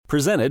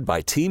Presented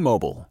by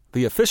T-Mobile,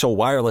 the official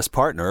wireless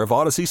partner of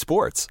Odyssey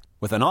Sports.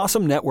 With an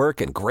awesome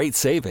network and great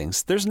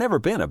savings, there's never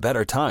been a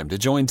better time to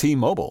join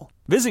T-Mobile.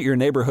 Visit your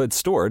neighborhood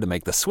store to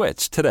make the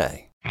switch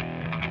today.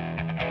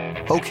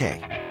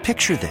 Okay,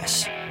 picture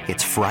this.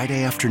 It's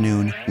Friday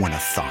afternoon when a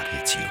thought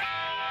hits you.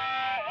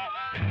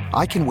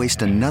 I can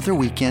waste another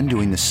weekend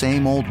doing the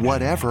same old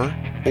whatever,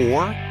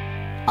 or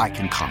I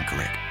can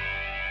conquer it.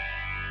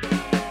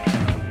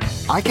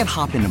 I can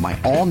hop into my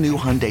all-new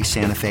Hyundai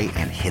Santa Fe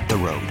and hit the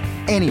road.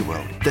 Any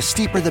road. The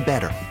steeper, the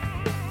better.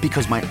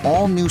 Because my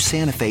all-new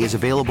Santa Fe is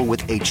available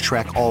with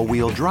H-Track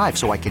all-wheel drive,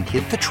 so I can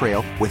hit the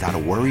trail without a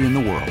worry in the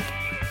world.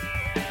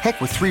 Heck,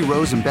 with 3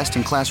 rows and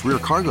best-in-class rear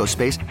cargo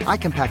space, I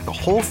can pack the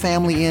whole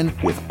family in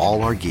with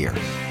all our gear.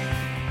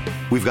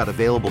 We've got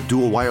available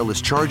dual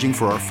wireless charging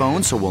for our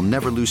phones, so we'll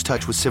never lose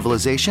touch with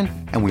civilization,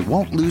 and we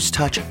won't lose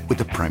touch with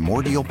the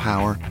primordial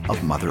power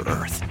of Mother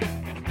Earth.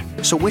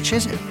 So which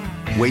is it?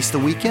 Waste the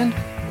weekend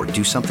or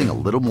do something a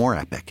little more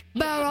epic?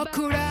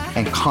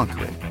 And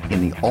conquer it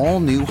in the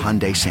all-new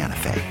Hyundai Santa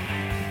Fe.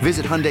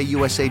 Visit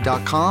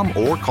HyundaiUSA.com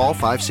or call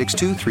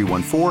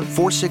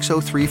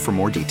 562-314-4603 for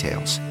more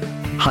details.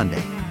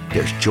 Hyundai,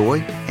 there's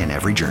joy in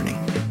every journey.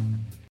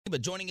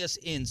 But joining us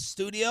in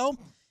studio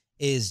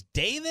is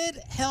David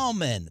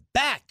Helman,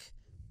 back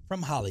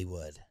from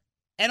Hollywood.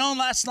 And on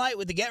last night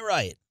with the Get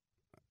Right.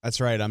 That's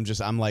right. I'm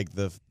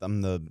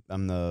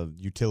the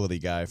utility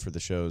guy for the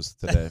shows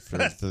today for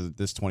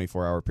this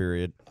 24-hour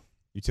period.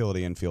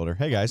 Utility infielder.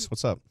 Hey guys,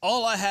 what's up?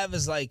 All I have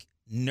is like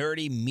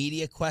nerdy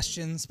media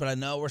questions, but I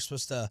know we're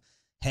supposed to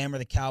hammer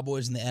the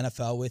Cowboys and the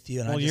NFL with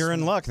you. And well, you're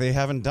in luck. They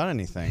haven't done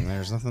anything.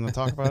 There's nothing to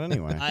talk about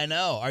anyway. I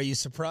know. Are you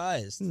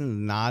surprised?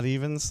 Not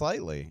even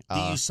slightly. Do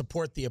you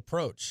support the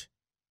approach?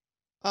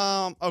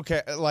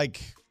 Okay,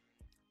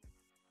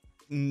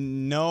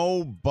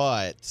 no,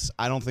 but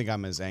I don't think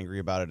I'm as angry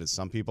about it as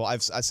some people. I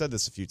said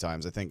this a few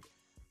times. I think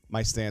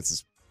my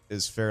stance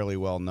is fairly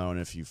well known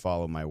if you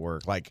follow my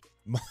work. Like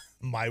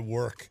my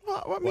work.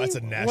 Well, that's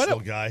a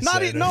national guy. No,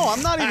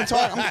 I'm not even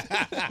talking.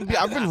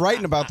 I've been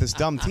writing about this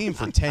dumb team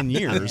for 10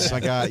 years.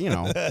 I've got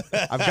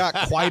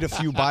quite a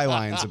few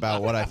bylines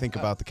about what I think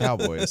about the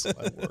Cowboys.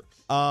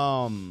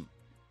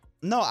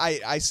 No,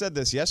 I said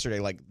this yesterday.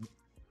 Like,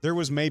 there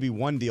was maybe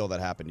one deal that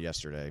happened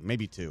yesterday,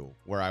 maybe two,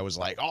 where I was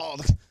like, oh,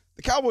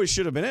 the Cowboys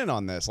should have been in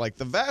on this. Like,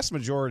 the vast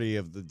majority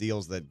of the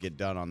deals that get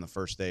done on the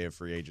first day of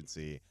free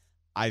agency,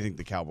 I think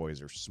the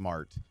Cowboys are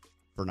smart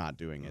for not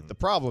doing it. The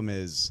problem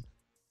is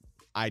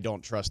I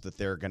don't trust that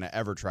they're going to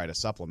ever try to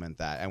supplement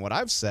that. And what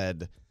I've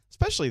said,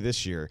 especially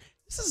this year,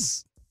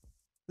 this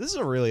is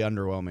a really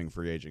underwhelming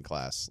free agent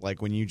class.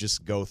 Like, when you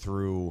just go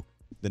through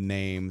the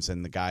names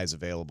and the guys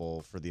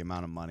available for the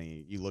amount of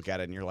money, you look at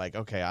it and you're like,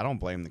 okay, I don't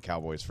blame the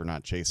Cowboys for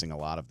not chasing a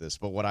lot of this.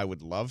 But what I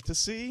would love to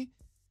see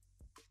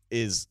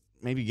is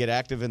maybe get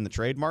active in the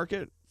trade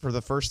market for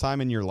the first time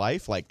in your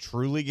life, like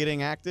truly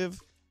getting active.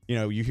 You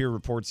know, you hear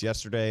reports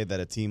yesterday that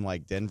a team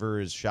like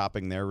Denver is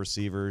shopping their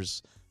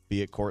receivers,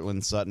 be it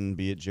Cortland Sutton,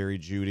 be it Jerry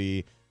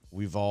Jeudy.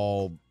 We've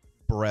all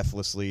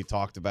breathlessly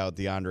talked about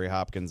DeAndre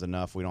Hopkins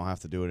enough. We don't have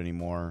to do it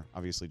anymore.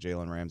 Obviously,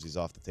 Jalen Ramsey's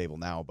off the table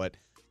now, but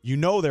you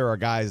know there are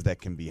guys that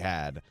can be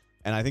had,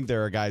 and I think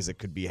there are guys that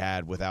could be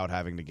had without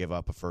having to give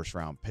up a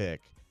first-round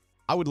pick.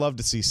 I would love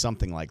to see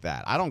something like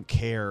that. I don't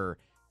care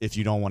if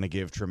you don't want to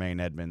give Tremaine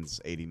Edmonds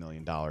 $80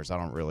 million. I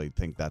don't really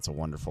think that's a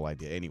wonderful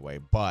idea anyway,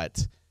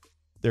 but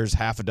there's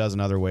half a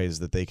dozen other ways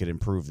that they could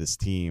improve this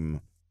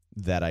team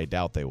that I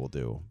doubt they will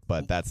do,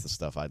 but that's the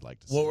stuff I'd like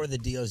to see. What were the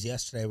deals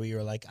yesterday where you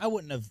were like, I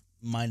wouldn't have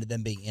minded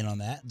them being in on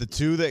that? The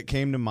two that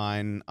came to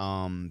mind,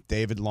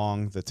 David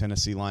Long, the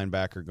Tennessee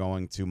linebacker,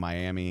 going to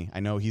Miami.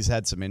 I know he's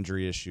had some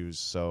injury issues,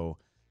 so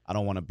I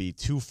don't want to be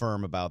too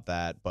firm about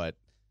that, but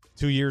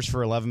 2 years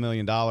for $11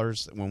 million,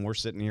 when we're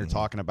sitting here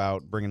talking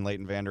about bringing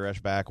Leighton Vander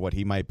Esch back, what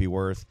he might be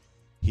worth,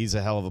 he's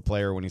a hell of a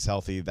player when he's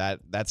healthy. That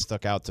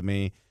stuck out to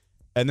me.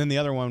 And then the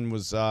other one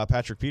was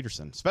Patrick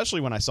Peterson,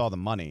 especially when I saw the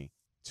money.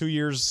 2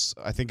 years,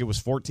 I think it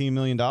was $14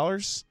 million.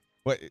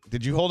 What,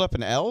 did you hold up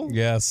an L?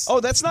 Yes. Oh,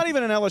 that's not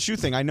even an LSU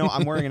thing. I know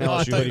I'm wearing an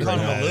LSU hoodie right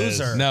now.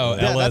 Loser. No,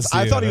 Yeah, LSU.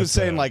 I thought he was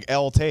saying like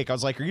L take. I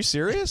was like, are you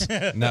serious?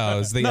 No,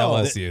 it's the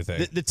LSU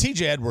thing. The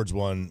TJ Edwards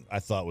one I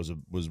thought was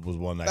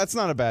one that That's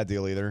not a bad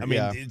deal either. I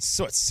mean, it's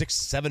what,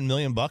 $6-7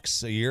 million a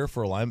year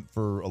for a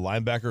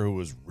linebacker who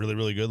was really,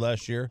 really good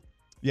last year.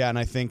 Yeah, and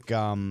I think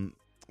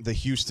the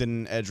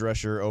Houston edge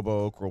rusher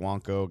Obo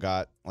Okoronkwo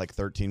got like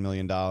 $13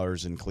 million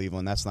in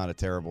Cleveland. That's not a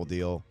terrible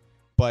deal.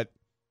 But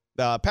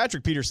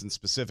Patrick Peterson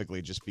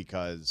specifically, just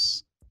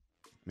because,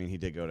 I mean, he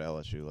did go to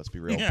LSU, let's be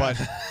real. Yeah. But,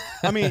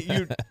 I mean,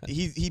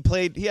 he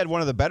had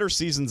one of the better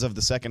seasons of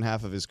the second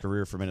half of his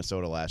career for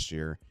Minnesota last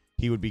year.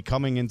 He would be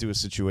coming into a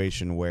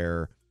situation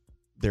where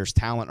there's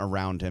talent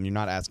around him. You're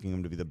not asking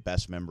him to be the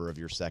best member of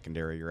your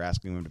secondary. You're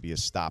asking him to be a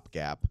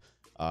stopgap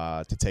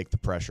to take the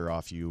pressure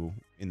off you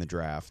in the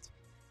draft.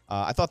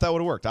 I thought that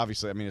would have worked.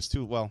 Obviously, I mean,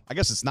 I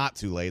guess it's not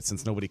too late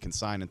since nobody can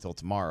sign until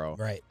tomorrow.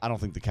 Right. I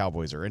don't think the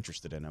Cowboys are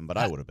interested in him, but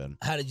I would have been.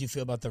 How did you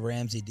feel about the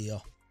Ramsey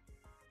deal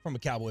from a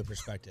Cowboy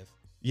perspective?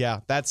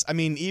 Yeah, that's. I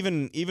mean,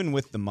 even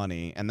with the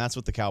money, and that's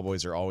what the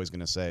Cowboys are always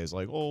going to say is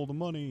like, oh, the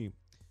money.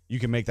 You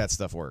can make that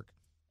stuff work.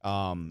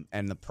 And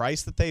the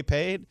price that they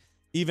paid,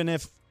 even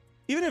if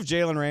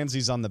Jalen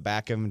Ramsey's on the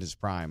back end of his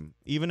prime,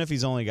 even if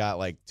he's only got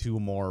like 2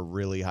 more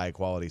really high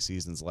quality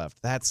seasons left,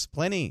 that's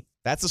plenty.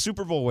 That's a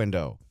Super Bowl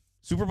window.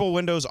 Super Bowl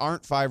windows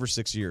aren't 5 or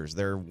 6 years;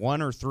 they're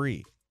 1 or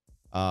 3.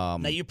 Now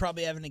you're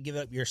probably having to give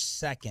up your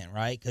second,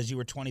 right? Because you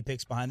were 20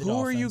 picks behind the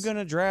Dolphins. Who are you going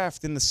to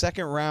draft in the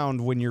second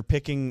round when you're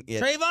picking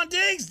it? Trayvon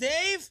Diggs,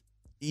 Dave.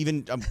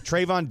 Even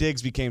Trayvon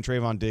Diggs became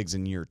Trayvon Diggs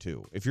in year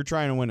 2. If you're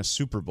trying to win a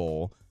Super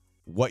Bowl,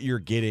 what you're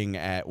getting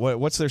at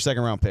what's their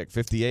second round pick?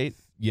 58.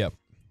 Yep.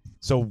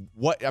 So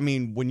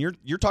when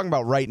you're talking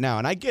about right now,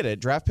 and I get it,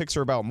 draft picks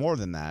are about more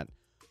than that.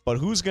 But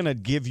who's going to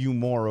give you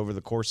more over the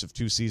course of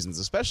 2 seasons,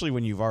 especially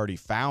when you've already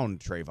found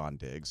Trayvon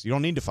Diggs? You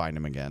don't need to find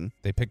him again.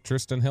 They picked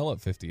Tristan Hill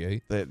at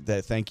 58.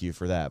 Thank you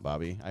for that,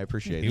 Bobby. I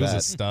appreciate that. He was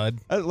a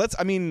stud.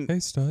 Hey,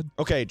 stud.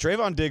 Okay,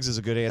 Trayvon Diggs is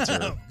a good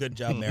answer. Good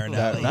job,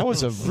 Marinelli. That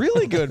was a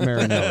really good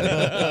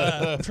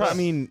Marinelli.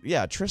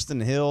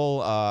 Tristan Hill.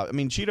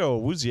 Cheeto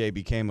Awuzie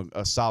became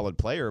a solid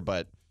player,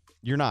 but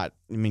you're not.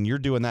 You're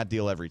doing that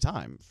deal every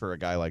time for a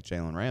guy like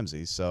Jalen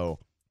Ramsey. So,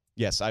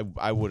 yes,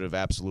 I would have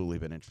absolutely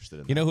been interested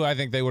in that. You know who I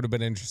think they would have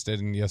been interested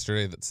in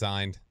yesterday that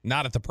signed?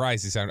 Not at the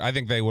price he signed. I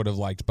think they would have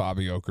liked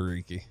Bobby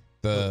Okereke,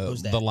 the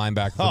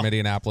linebacker from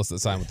Indianapolis that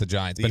signed with the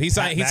Giants. But he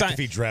signed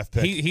draft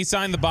pick. He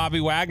signed the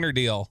Bobby Wagner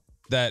deal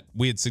that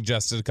we had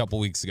suggested a couple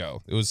weeks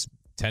ago. It was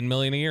 $10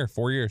 million a year,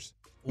 4 years.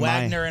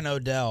 Wagner and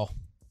Odell,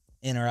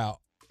 in or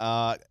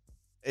out?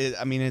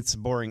 It's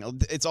boring.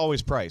 It's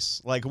always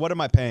price. Like, what am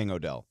I paying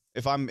Odell?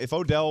 If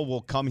Odell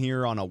will come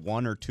here on a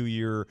 1 or 2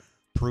 year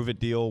prove it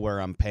deal where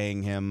I'm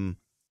paying him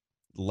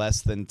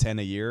less than 10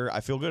 a year,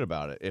 I feel good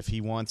about it. If he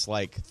wants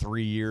like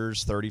 3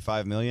 years,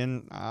 $35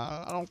 million,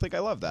 I don't think I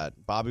love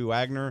that. Bobby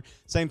Wagner,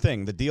 same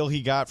thing. The deal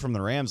he got from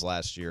the Rams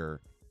last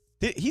year,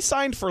 he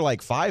signed for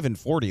like 5 and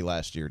 40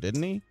 last year,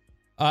 didn't he?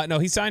 No,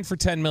 he signed for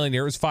 $10 million.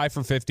 It was 5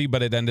 for 50,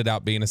 but it ended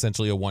up being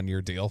essentially a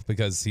 1-year deal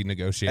because he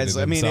negotiated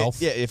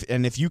himself.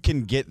 If you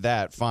can get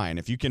that, fine.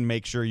 If you can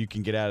make sure you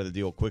can get out of the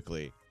deal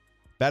quickly.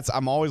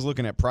 I'm always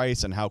looking at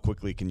price and how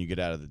quickly can you get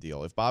out of the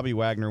deal. If Bobby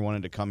Wagner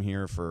wanted to come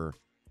here for,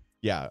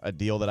 a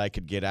deal that I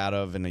could get out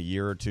of in a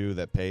year or 2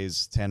 that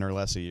pays 10 or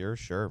less a year,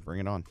 sure, bring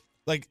it on.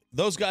 Like,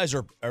 those guys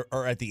are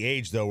at the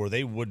age, though, where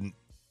they wouldn't,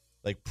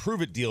 like,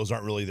 prove-it deals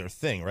aren't really their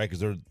thing, right?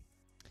 Because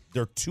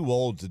they're too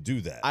old to do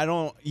that.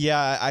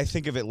 I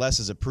think of it less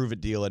as a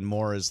prove-it deal and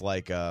more as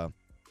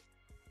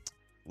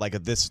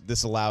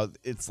this allows,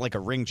 it's like a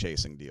ring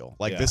chasing deal.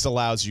 This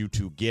allows you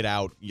to get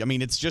out.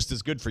 It's just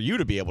as good for you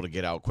to be able to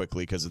get out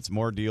quickly because it's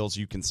more deals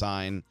you can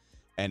sign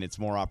and it's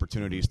more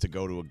opportunities to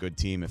go to a good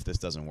team if this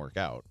doesn't work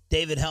out.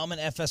 David Hellman,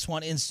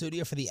 FS1 in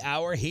studio for the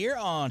hour here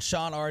on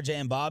Sean, RJ,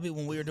 and Bobby.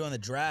 When we were doing the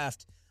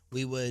draft,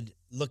 we would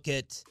look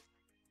at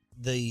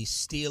the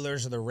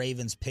Steelers or the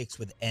Ravens picks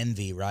with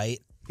envy, right?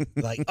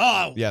 Like,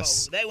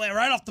 yes, they went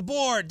right off the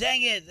board.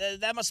 Dang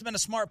it. That must have been a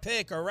smart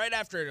pick. Or right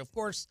after it, of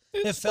course,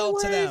 it fell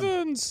to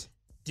them.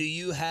 Do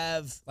you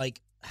have,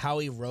 like,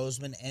 Howie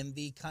Roseman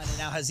envy kind of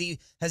now? Has he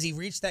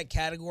reached that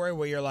category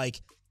where you're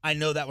like, I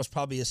know that was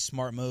probably a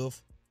smart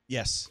move?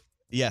 Yes.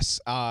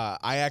 I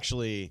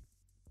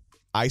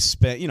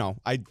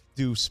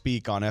do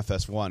speak on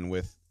FS1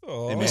 with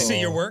Let me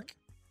see your work.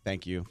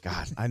 Thank you.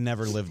 God, I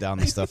never live down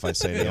the stuff I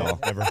say to y'all.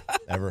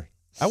 Ever.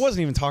 I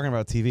wasn't even talking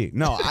about TV.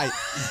 No, I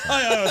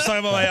was talking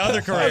about my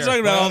other career. I was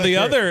talking about all the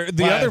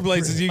other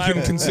places you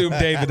can consume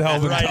David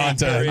Hellman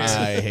content.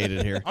 I hate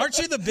it here. Aren't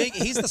you the big?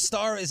 He's the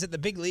star. Is it the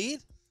big lead?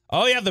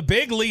 Oh yeah, the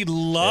big lead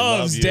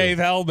loves Dave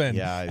Hellman.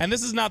 Yeah, and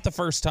this is not the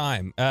first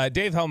time.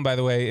 Dave Hellman, by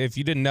the way, if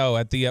you didn't know,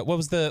 at the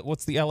what's the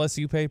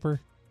LSU paper?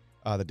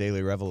 The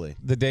Daily Reveille.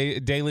 The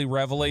Daily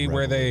Reveille,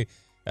 where they.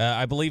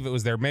 I believe it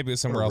was there. Maybe it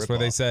was somewhere else where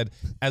they said,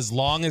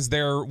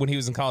 when he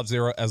was in college,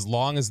 as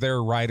long as there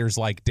are writers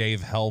like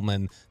Dave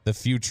Hellman, the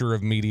future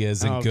of media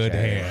is in good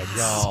hands.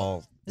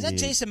 Y'all, is that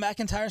Jason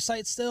McIntyre's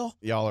site still?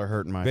 Y'all are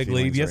hurting my big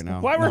feelings lead, yes. right now.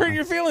 Why we're hurting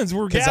your feelings?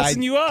 We're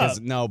gassing you up.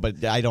 No,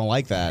 but I don't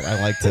like that.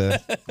 I like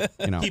to,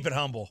 keep it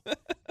humble.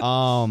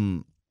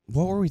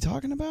 What were we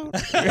talking about?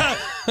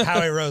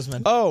 Howie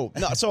Roseman. Oh,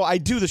 no. So I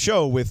do the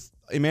show with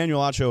Emmanuel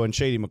Acho and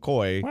Shady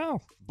McCoy.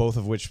 Wow. Both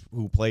of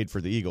who played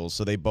for the Eagles.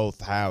 So they both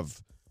have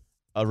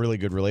a really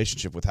good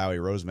relationship with Howie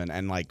Roseman.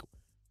 And,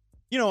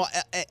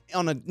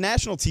 on a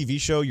national TV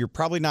show, you're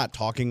probably not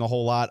talking a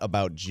whole lot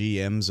about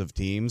GMs of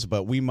teams,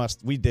 but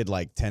we did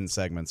 10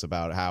 segments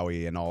about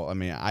Howie and all.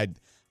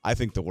 I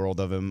think the world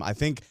of him. I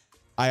think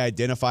I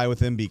identify with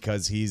him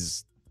because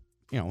he's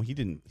not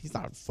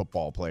a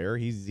football player.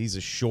 He's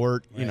a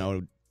short,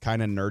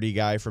 kind of nerdy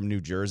guy from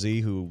New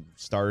Jersey who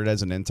started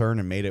as an intern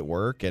and made it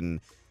work. And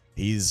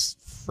he's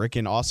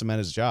freaking awesome at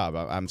his job.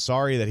 I'm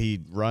sorry that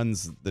he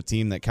runs the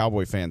team that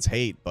Cowboy fans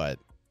hate, but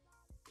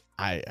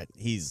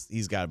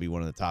he's got to be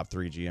one of the top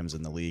 3 GMs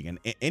in the league. And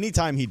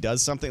anytime he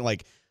does something,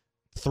 like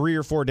 3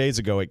 or 4 days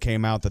ago, it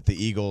came out that the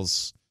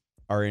Eagles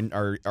are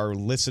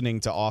listening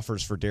to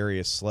offers for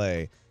Darius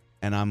Slay,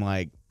 and I'm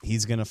like,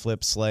 he's going to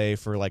flip Slay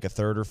for like a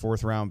 3rd or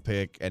 4th round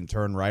pick and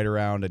turn right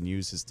around and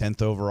use his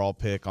 10th overall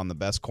pick on the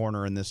best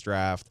corner in this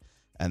draft.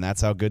 And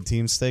that's how good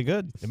teams stay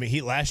good. I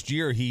mean, last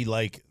year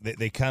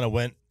they kind of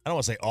went, I don't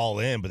want to say all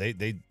in, but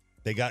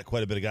they got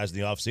quite a bit of guys in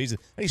the offseason,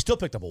 and he still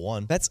picked up a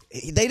 1.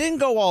 They didn't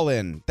go all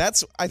in.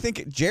 I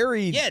think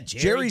Jerry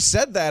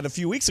said that a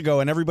few weeks ago,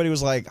 and everybody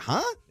was like,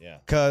 huh? Yeah.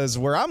 Because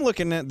where I'm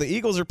looking at, the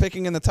Eagles are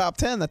picking in the top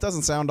 10. That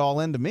doesn't sound all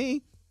in to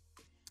me.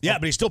 Yeah,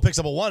 but he still picks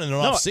up a 1 in an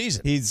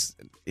offseason.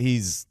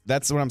 He's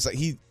that's what I'm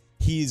saying.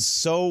 He's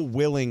so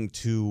willing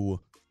to,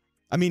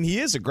 I mean, he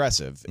is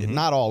aggressive.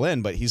 Not all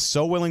in, but he's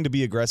so willing to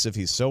be aggressive.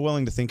 He's so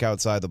willing to think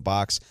outside the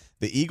box.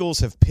 The Eagles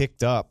have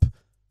picked up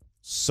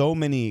so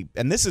many,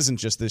 and this isn't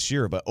just this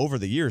year, but over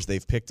the years,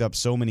 they've picked up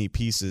so many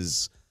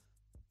pieces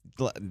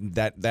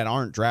that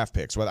aren't draft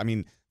picks. Well, I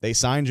mean, they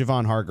signed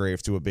Javon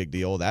Hargrave to a big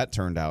deal.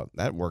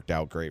 That worked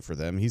out great for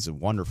them. He's a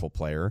wonderful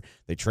player.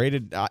 They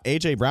traded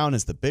A.J. Brown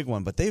is the big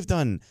one, but they've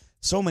done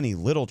so many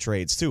little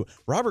trades too.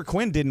 Robert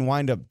Quinn didn't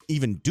wind up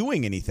even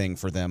doing anything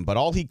for them, but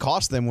all he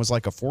cost them was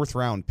like a 4th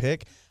round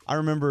pick. I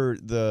remember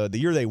the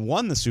year they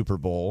won the Super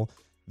Bowl,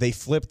 they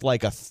flipped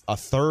like a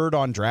 3rd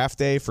on draft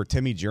day for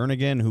Timmy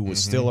Jernigan, who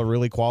was still a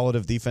really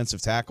qualitative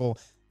defensive tackle.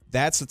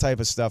 That's the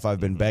type of stuff I've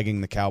been begging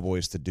the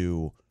Cowboys to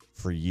do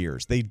for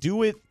years. They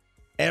do it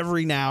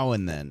every now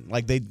and then.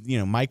 Like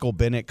Michael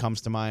Bennett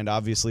comes to mind,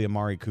 obviously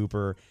Amari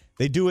Cooper.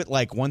 They do it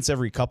like once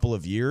every couple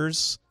of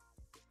years.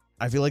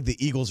 I feel like the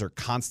Eagles are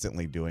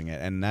constantly doing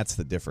it, and that's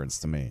the difference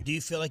to me. Do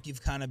you feel like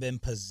you've kind of been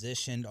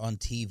positioned on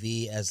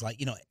TV as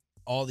like,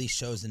 all these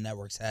shows and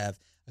networks have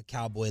a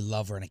Cowboy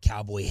lover and a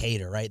Cowboy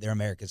hater, right? They're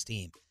America's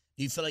team.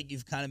 Do you feel like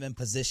you've kind of been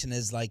positioned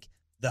as like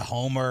the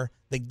homer,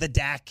 the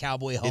Dak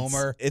Cowboy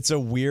homer? It's a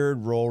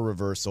weird role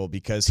reversal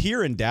because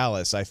here in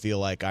Dallas, I feel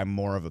like I'm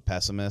more of a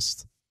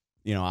pessimist.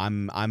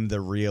 I'm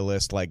the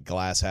realist, like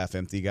glass half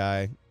empty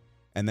guy.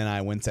 And then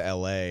I went to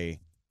LA,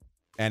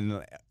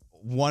 and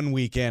one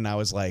weekend I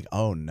was like,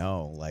 oh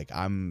no, like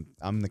I'm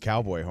the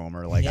Cowboy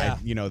homer. Like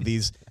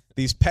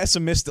these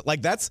pessimistic,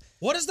 like that's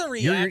what is the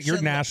reaction?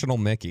 You're national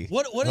Mickey.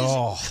 What is?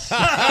 Well, what does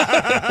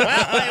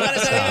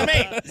that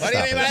even mean? What do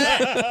you mean by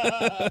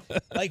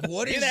that? Like,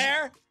 what is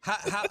there?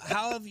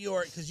 How have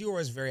because you were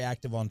always very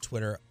active on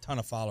Twitter, ton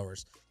of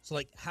followers. So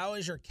like, how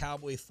has your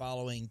Cowboy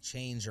following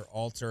changed or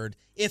altered,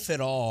 if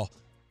at all,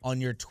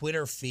 on your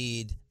Twitter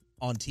feed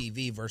on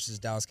TV versus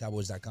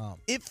DallasCowboys.com?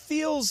 It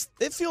feels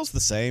the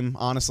same,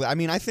 honestly. I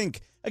mean, I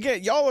think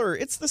again,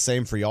 it's the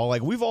same for y'all.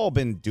 Like, we've all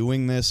been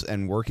doing this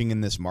and working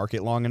in this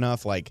market long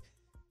enough. Like,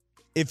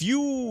 if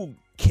you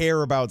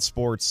care about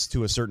sports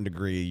to a certain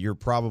degree, you're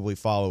probably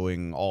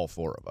following all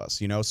 4 of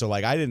us, So,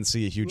 like, I didn't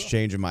see a huge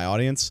change in my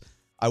audience.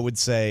 I would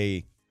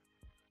say,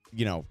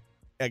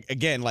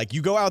 again, like,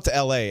 you go out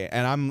to LA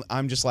and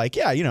I'm just like,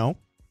 yeah,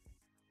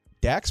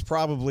 Dak's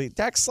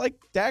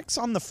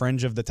on the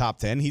fringe of the top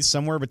 10. He's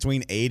somewhere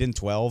between 8 and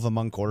 12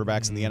 among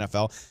quarterbacks in the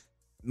NFL.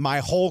 My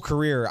whole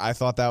career, I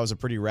thought that was a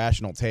pretty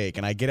rational take.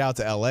 And I get out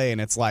to L.A. and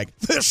it's like,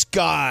 this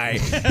guy,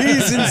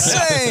 he's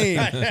insane.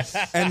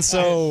 And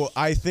so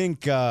I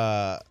think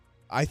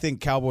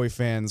Cowboy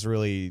fans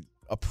really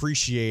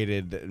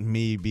appreciated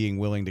me being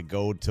willing to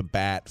go to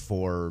bat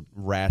for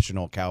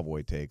rational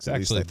Cowboy takes. It's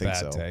actually at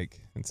least I think a bad take.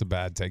 It's a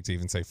bad take to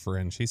even say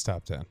fringe. He's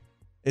top 10.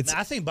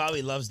 I think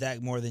Bobby loves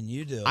Dak more than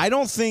you do. I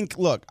don't think.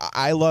 Look,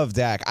 I love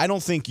Dak. I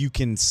don't think you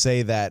can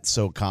say that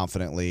so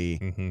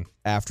confidently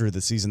after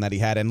the season that he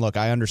had. And look,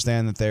 I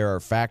understand that there are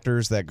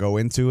factors that go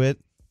into it.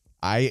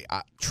 I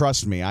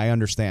trust me. I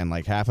understand.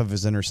 Like, half of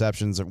his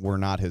interceptions were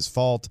not his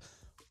fault.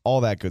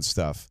 All that good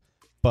stuff.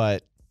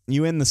 But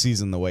you end the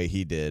season the way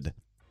he did.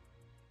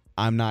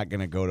 I'm not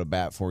going to go to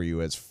bat for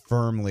you as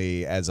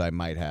firmly as I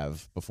might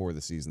have before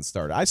the season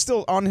started. I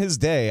still, on his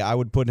day, I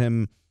would put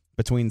him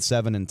between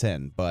 7 and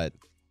 10, but.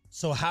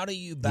 So how do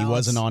you balance? He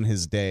wasn't on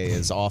his day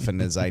as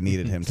often as I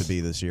needed him to be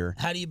this year.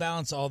 How do you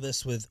balance all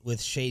this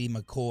with Shady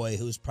McCoy,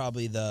 who's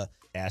probably the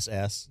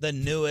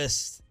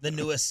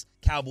newest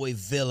Cowboy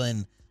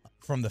villain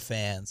from the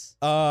fans?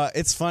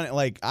 It's funny.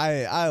 Like,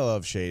 I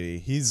love Shady.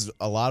 He's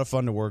a lot of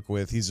fun to work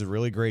with. He's a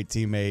really great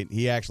teammate.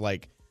 He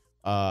actually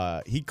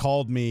he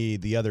called me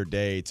the other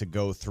day to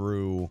go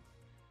through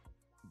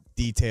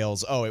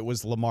details. Oh, it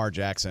was Lamar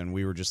Jackson.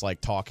 We were just like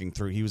talking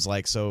through. He was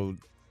like, so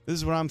this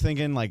is what I'm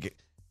thinking. Like,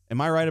 am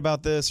I right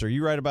about this? Are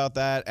you right about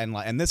that?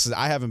 And this is,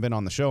 I haven't been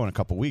on the show in a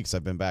couple weeks.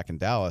 I've been back in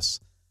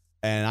Dallas,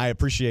 and I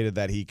appreciated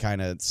that he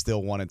kind of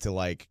still wanted to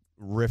like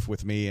riff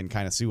with me and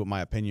kind of see what my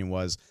opinion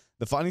was.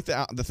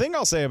 The thing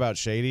I'll say about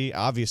Shady,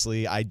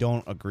 obviously, I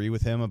don't agree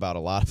with him about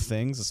a lot of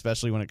things,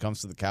 especially when it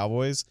comes to the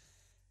Cowboys.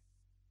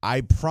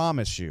 I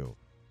promise you,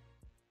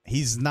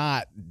 he's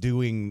not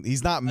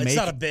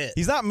a bit.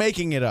 He's not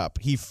making it up.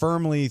 He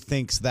firmly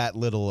thinks that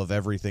little of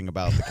everything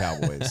about the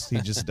Cowboys.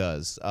 He just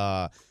does.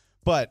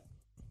 But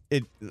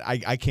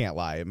I can't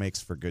lie. It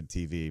makes for good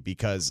TV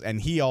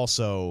and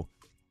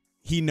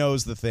he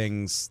knows the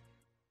things,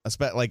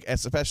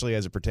 especially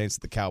as it pertains to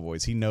the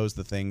Cowboys. He knows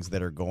the things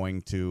that are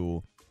going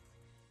to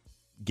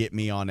get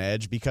me on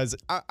edge because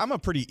I'm a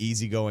pretty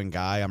easygoing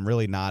guy. I'm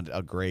really not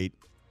a great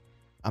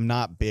I'm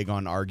not big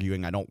on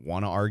arguing. I don't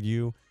want to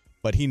argue.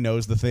 But he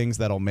knows the things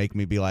that'll make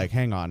me be like,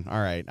 hang on, all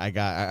right, I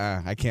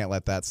can't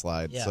let that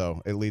slide. Yeah.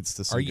 So it leads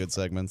to some good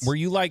segments. Were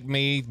you like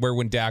me, where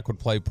when Dak would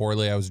play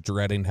poorly, I was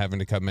dreading having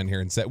to come in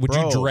here and sit? Would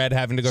you dread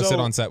having to go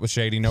sit on set with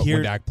Shady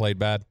when Dak played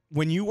bad?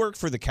 When you work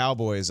for the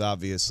Cowboys,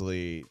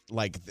 obviously,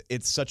 like,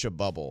 it's such a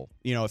bubble.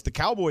 You know, if the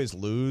Cowboys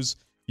lose,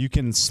 you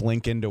can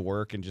slink into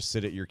work and just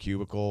sit at your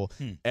cubicle.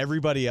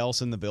 Everybody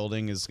else in the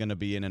building is going to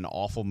be in an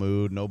awful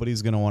mood.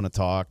 Nobody's going to want to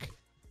talk.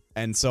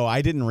 And so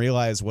I didn't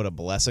realize what a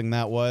blessing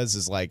that was,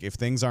 is like if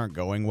things aren't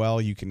going well,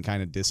 you can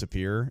kind of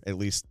disappear, at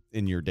least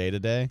in your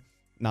day-to-day.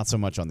 Not so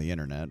much on the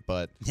internet,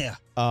 but yeah.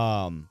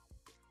 Oh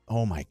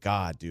my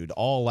God, dude.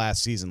 All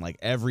last season, like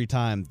every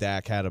time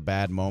Dak had a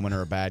bad moment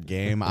or a bad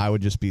game, I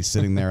would just be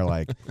sitting there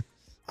like,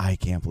 I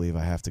can't believe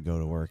I have to go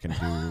to work and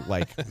do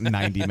like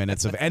 90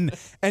 minutes of and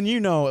you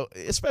know,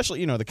 especially,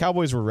 you know, the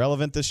Cowboys were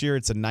relevant this year.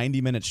 It's a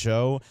 90-minute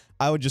show.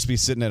 I would just be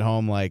sitting at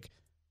home like,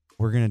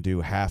 we're going to do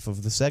half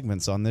of the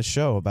segments on this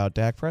show about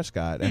Dak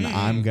Prescott, and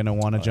I'm going to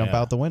want to jump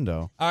out the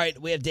window. All right,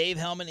 we have Dave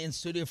Hellman in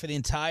studio for the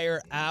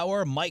entire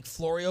hour. Mike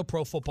Florio,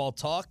 Pro Football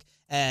Talk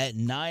at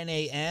 9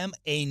 a.m.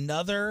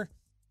 Another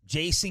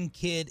Jason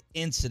Kidd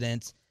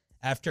incident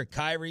after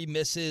Kyrie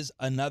misses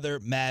another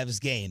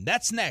Mavs game.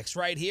 That's next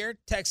right here.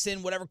 Text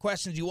in whatever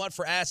questions you want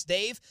for Ask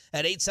Dave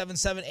at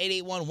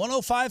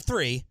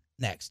 877-881-1053.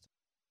 Next.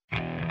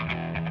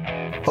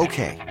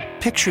 Okay,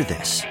 picture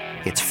this.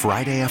 It's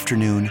Friday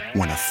afternoon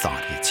when a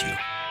thought hits you.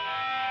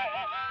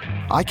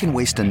 I can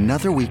waste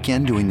another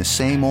weekend doing the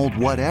same old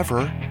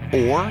whatever,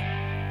 or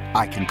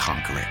I can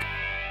conquer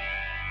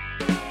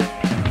it.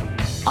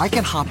 I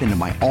can hop into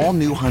my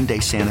all-new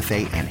Hyundai Santa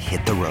Fe and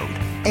hit the road.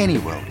 Any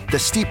road. The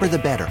steeper, the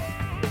better.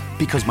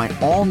 Because my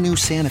all-new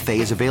Santa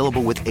Fe is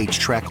available with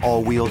H-Track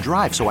all-wheel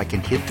drive, so I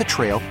can hit the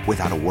trail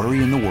without a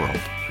worry in the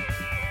world.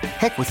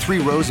 Heck, with 3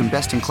 rows and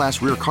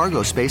best-in-class rear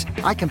cargo space,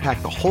 I can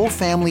pack the whole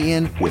family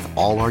in with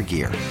all our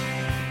gear.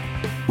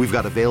 We've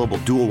got available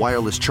dual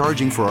wireless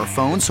charging for our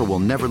phones, so we'll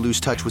never lose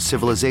touch with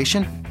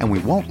civilization, and we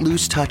won't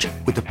lose touch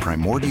with the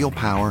primordial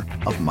power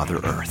of Mother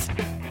Earth.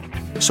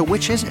 So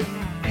which is it?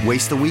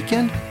 Waste the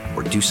weekend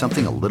or do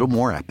something a little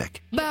more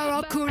epic?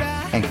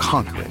 And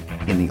conquer it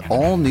in the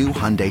all-new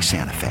Hyundai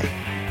Santa Fe.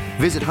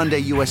 Visit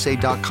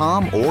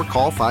HyundaiUSA.com or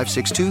call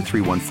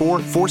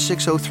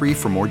 562-314-4603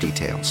 for more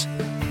details.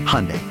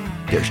 Hyundai,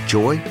 there's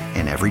joy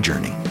in every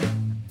journey.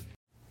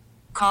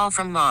 Call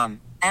from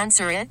mom.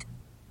 Answer it.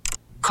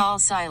 Call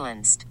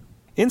silenced.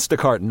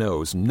 Instacart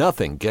knows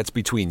nothing gets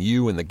between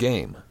you and the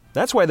game.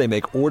 That's why they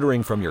make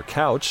ordering from your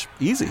couch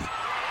easy.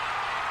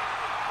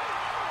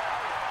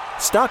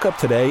 Stock up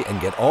today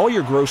and get all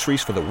your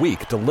groceries for the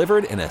week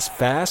delivered in as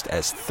fast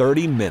as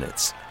 30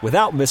 minutes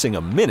without missing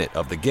a minute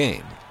of the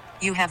game.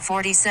 You have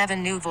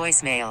 47 new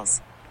voicemails.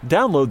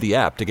 Download the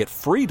app to get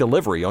free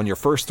delivery on your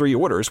first 3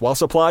 orders while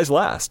supplies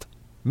last.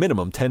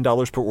 Minimum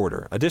 $10 per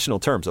order. Additional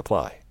terms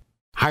apply.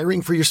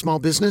 Hiring for your small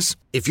business?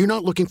 If you're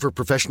not looking for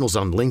professionals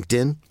on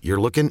LinkedIn,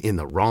 you're looking in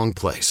the wrong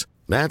place.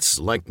 That's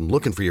like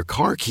looking for your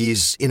car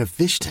keys in a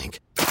fish tank.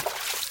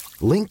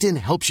 LinkedIn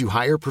helps you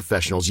hire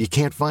professionals you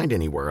can't find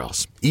anywhere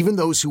else, even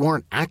those who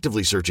aren't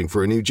actively searching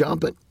for a new job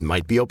but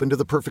might be open to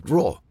the perfect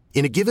role.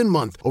 In a given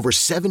month, over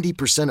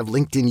 70% of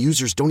LinkedIn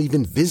users don't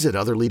even visit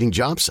other leading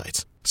job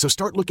sites. So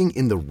start looking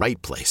in the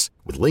right place.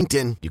 With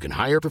LinkedIn, you can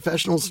hire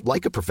professionals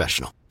like a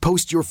professional.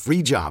 Post your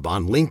free job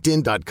on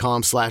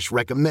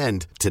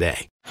linkedin.com/recommend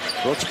today.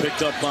 Brooks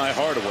picked up by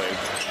Hardaway.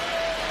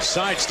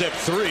 Sidestep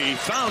 3,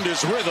 found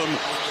his rhythm,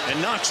 and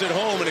knocks it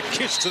home, and a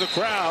kiss to the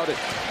crowd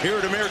here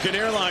at American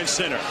Airlines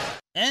Center.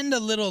 And a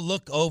little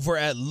look over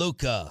at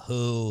Luka,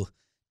 who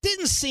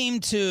didn't seem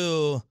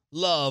to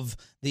love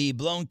the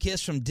blown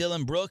kiss from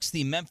Dylan Brooks.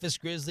 The Memphis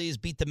Grizzlies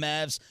beat the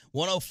Mavs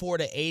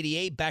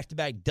 104-88,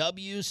 back-to-back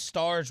W's.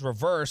 Stars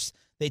reverse.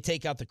 They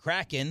take out the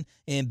Kraken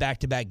in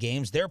back-to-back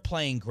games. They're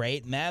playing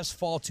great. Mavs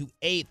fall to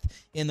 8th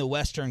in the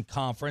Western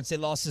Conference. They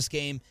lost this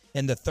game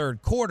in the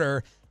third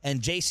quarter,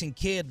 and Jason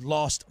Kidd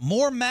lost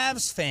more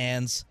Mavs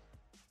fans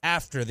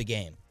after the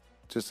game.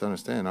 Just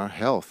understand our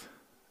health.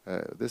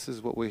 This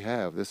is what we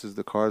have. This is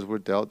the cards we're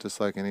dealt, just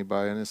like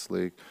anybody in this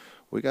league.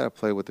 We got to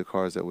play with the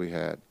cards that we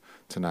had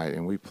tonight,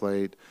 and we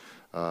played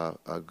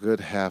a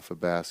good half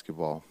of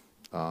basketball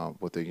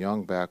with a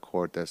young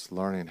backcourt that's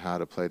learning how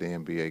to play the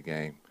NBA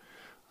game.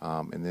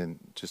 And then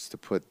just to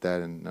put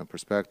that in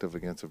perspective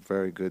against a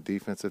very good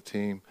defensive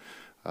team.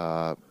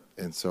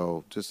 And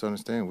so just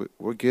understand,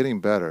 we're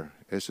getting better.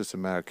 It's just a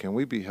matter, can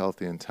we be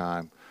healthy in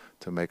time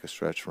to make a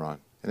stretch run?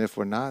 And if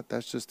we're not,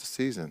 that's just the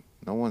season.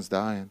 No one's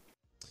dying.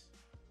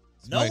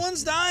 No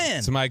one's dying.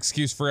 It's my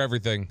excuse for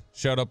everything.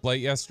 Showed up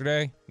late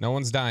yesterday. No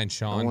one's dying,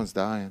 Sean. No one's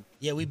dying.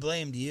 Yeah, we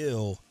blamed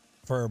you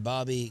for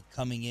Bobby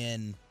coming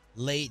in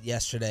late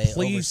yesterday,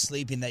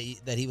 oversleeping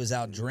that he was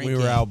out drinking.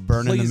 We were out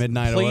burning the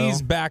midnight oil.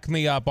 Please back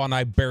me up on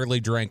I barely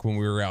drank when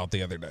we were out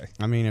the other day.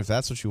 I mean, if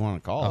that's what you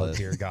want to call it. Oh,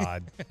 dear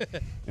God.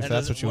 If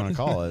that's what you want to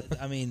call it.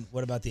 I mean,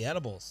 what about the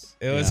edibles?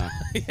 It was,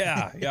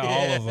 yeah,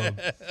 all of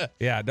them.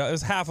 Yeah, no, it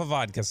was half a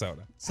vodka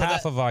soda.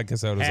 Half a vodka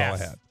soda is all I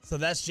had. So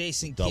that's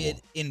Jason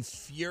Kidd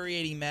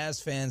infuriating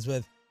Mavs fans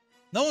with,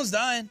 no one's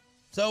dying.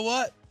 So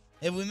what?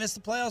 If we miss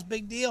the playoffs,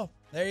 big deal.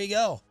 There you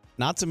go.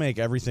 Not to make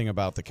everything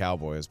about the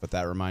Cowboys, but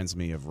that reminds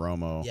me of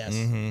Romo. Yes.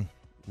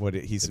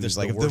 He's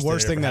like, if the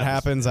worst thing that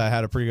happens, I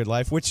had a pretty good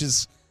life, which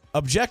is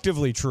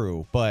objectively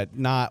true, but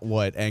not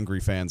what angry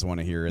fans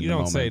want to hear in the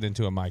moment. You don't say it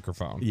into a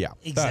microphone. Yeah.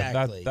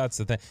 Exactly. That's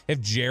the thing. If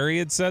Jerry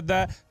had said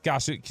that,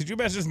 gosh, could you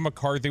imagine if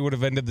McCarthy would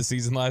have ended the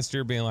season last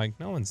year being like,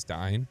 no one's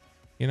dying,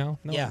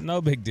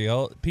 no big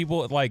deal.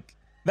 People, like,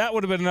 that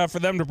would have been enough for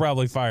them to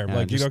probably fire him. Yeah,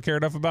 like, you don't care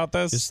enough about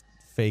this? Just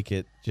fake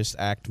it. Just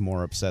act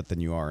more upset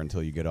than you are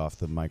until you get off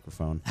the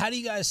microphone. How do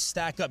you guys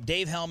stack up?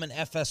 Dave Hellman,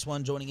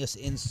 FS1, joining us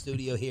in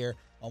studio here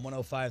on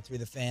 105.3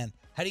 The Fan.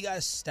 How do you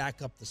guys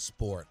stack up the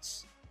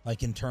sports,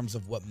 like in terms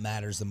of what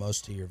matters the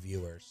most to your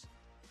viewers?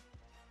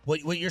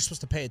 What you're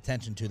supposed to pay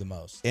attention to the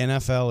most?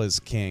 NFL is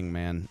king,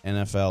 man.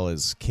 NFL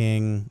is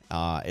king.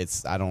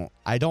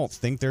 I don't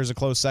think there's a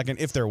close second.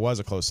 If there was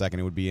a close second,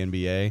 it would be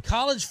NBA.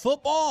 College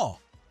football.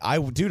 I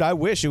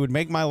wish it would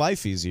make my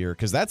life easier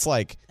because that's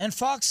like. And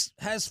Fox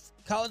has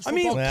college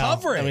football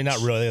coverage. I mean, not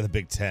really. They have the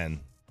Big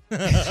Ten.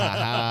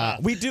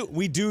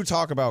 We do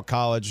talk about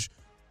college.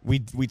 We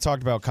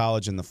talked about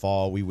college in the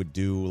fall. We would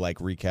do like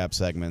recap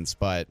segments,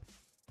 but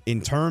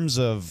in terms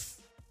of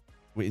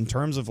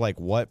like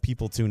what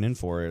people tune in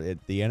for,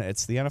 it's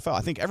the NFL.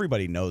 I think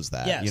everybody knows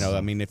that. Yes. I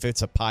mean, if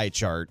it's a pie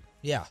chart,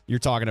 you're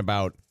talking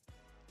about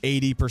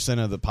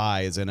 80% of the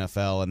pie is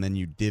NFL, and then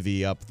you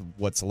divvy up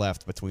what's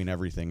left between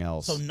everything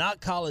else. So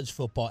not college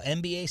football,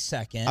 NBA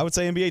second. I would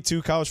say NBA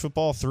 2, college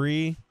football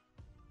 3.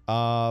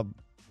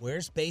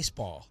 Where's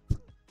baseball?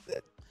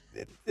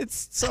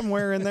 It's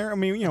somewhere in there. I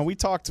mean, we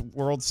talked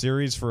World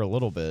Series for a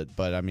little bit,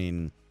 but I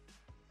mean,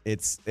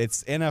 it's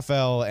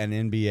NFL and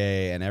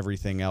NBA, and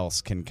everything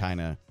else can kind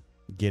of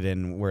get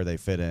in where they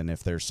fit in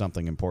if there's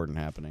something important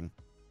happening.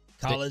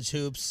 College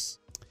hoops,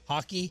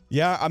 hockey.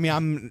 Yeah, I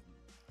mean,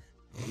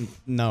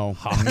 No,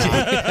 I'm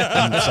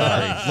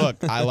sorry.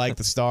 Look, I like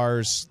the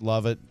Stars,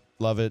 love it,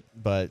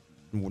 but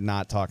we're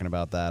not talking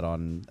about that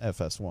on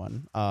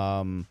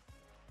FS1.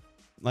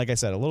 Like I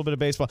said, a little bit of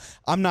baseball.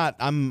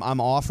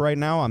 I'm off right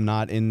now. I'm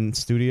not in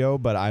studio,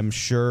 but I'm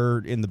sure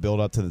in the build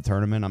up to the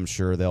tournament, I'm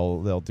sure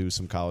they'll do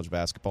some college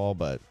basketball,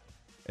 but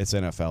it's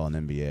NFL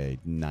and NBA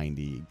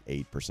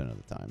 98%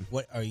 of the time.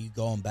 What are you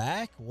going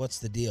back? What's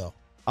the deal?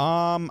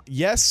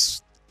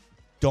 Yes.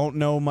 Don't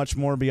know much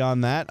more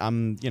beyond that.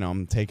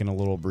 I'm taking a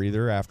little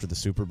breather after the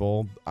Super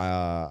Bowl.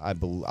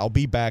 I'll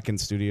be back in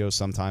studio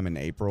sometime in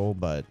April,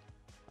 but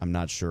I'm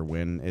not sure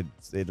when.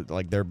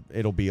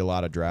 It'll be a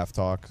lot of draft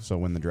talk. So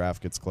when the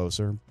draft gets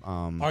closer,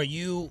 are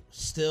you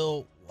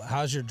still?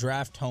 How's your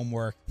draft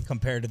homework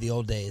compared to the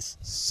old days?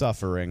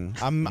 Suffering.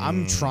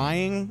 I'm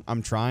trying.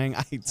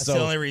 That's the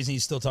only reason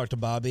you still talk to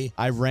Bobby.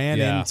 I ran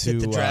into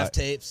the draft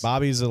tapes.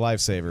 Bobby's a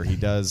lifesaver.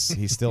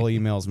 He still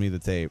emails me the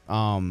tape.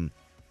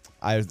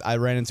 I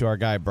ran into our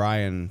guy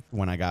Brian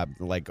when I got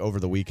over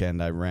the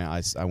weekend. I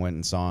went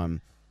and saw him,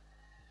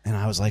 and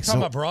I was like,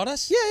 "Talking about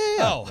Broadus?" Yeah.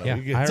 Oh,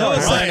 yeah.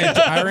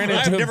 I ran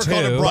into him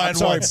too. Brian.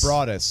 Sorry,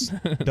 Broadus,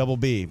 double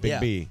B, big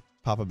B,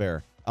 Papa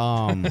Bear.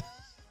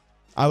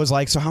 I was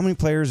like, so how many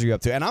players are you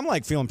up to? And I'm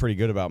like feeling pretty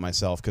good about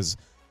myself because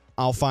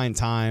I'll find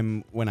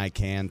time when I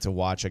can to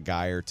watch a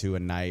guy or two a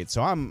night.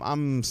 So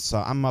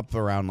I'm up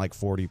around like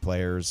 40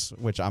 players,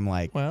 which I'm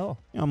like,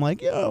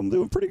 I'm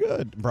doing pretty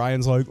good.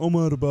 Brian's like, I'm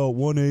at about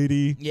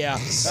 180. Yeah.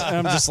 And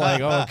I'm just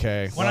like,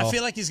 okay. When I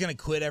feel like he's going to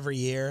quit every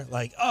year,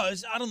 like, I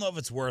don't know if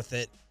it's worth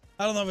it.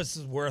 I don't know if it's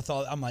worth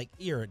all. I'm like,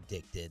 you're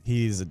addicted.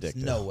 He's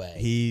addicted. No way.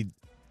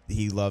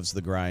 He loves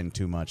the grind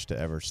too much to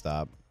ever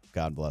stop.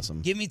 God bless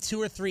him. Give me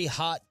 2 or 3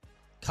 hot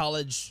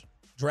college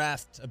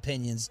draft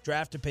opinions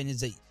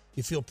that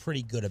you feel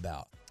pretty good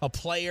about. A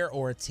player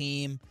or a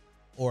team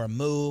or a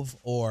move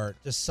or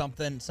just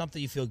something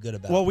you feel good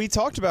about. Well, we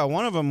talked about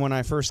one of them when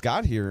I first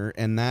got here,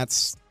 and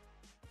that's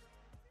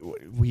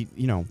we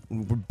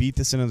beat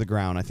this into the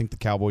ground. I think the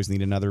Cowboys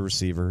need another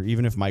receiver.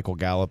 Even if Michael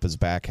Gallup is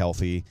back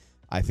healthy,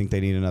 I think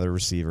they need another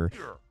receiver.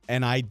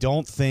 And I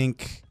don't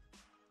think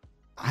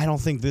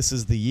this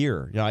is the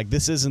year.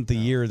 This isn't the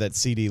year that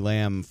CeeDee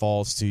Lamb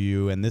falls to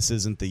you, and this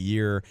isn't the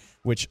year,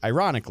 which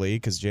ironically,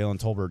 because Jalen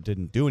Tolbert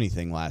didn't do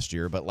anything last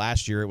year, but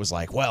last year it was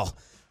like, well,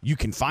 you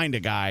can find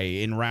a guy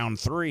in round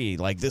 3.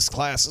 Like, this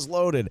class is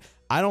loaded.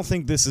 I don't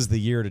think this is the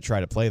year to try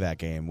to play that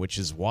game, which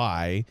is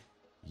why,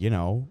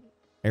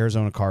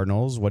 Arizona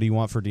Cardinals, what do you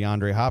want for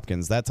DeAndre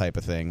Hopkins? That type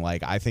of thing.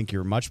 Like, I think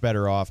you're much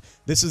better off.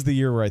 This is the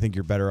year where I think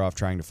you're better off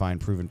trying to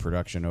find proven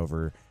production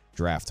over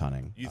draft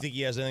hunting. You think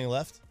he has anything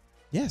left?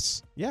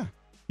 Yes. Yeah.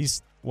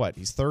 He's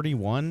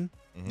 31?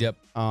 Mm-hmm. Yep.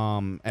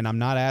 And I'm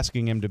not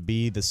asking him to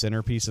be the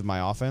centerpiece of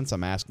my offense.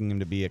 I'm asking him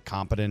to be a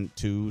competent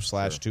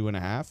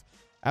 2/2.5.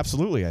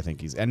 Absolutely, I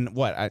think he's. And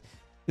what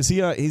is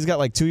he? He's got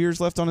like 2 years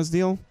left on his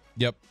deal.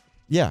 Yep.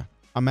 Yeah,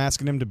 I'm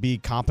asking him to be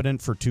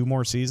competent for 2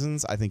 more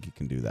seasons. I think he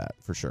can do that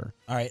for sure.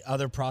 All right,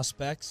 other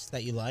prospects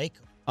that you like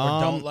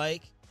or don't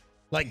like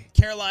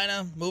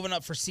Carolina moving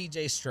up for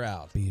C.J.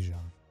 Stroud. Bijan.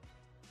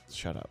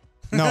 Shut up.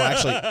 No,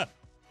 actually,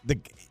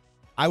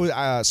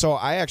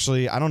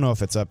 I don't know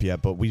if it's up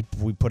yet, but we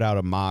put out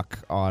a mock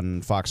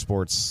on Fox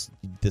Sports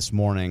this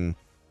morning,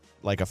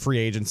 like a free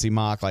agency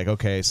mock. Like,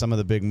 okay, some of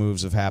the big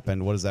moves have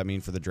happened. What does that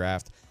mean for the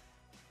draft?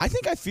 I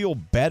think I feel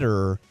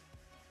better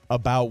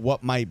about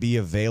what might be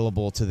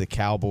available to the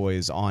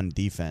Cowboys on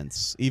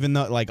defense, even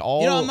though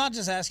I'm not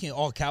just asking you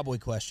all Cowboy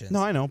questions.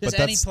 No, I know, just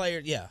but any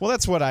player, yeah. Well,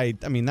 that's what I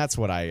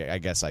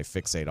guess I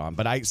fixate on.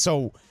 But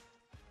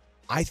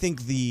I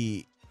think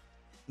the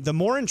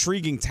more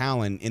intriguing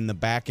talent in the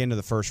back end of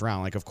the first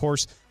round, like, of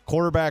course,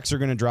 quarterbacks are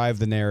going to drive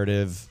the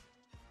narrative,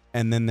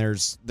 and then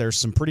there's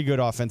some pretty good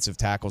offensive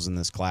tackles in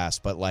this class.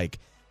 But, like,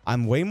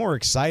 I'm way more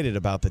excited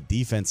about the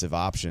defensive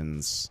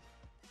options,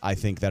 I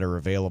think, that are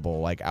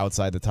available, like,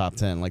 outside the top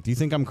 10. Like, do you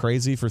think I'm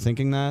crazy for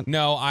thinking that?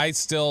 No, I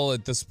still,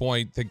 at this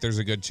point, think there's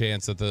a good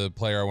chance that the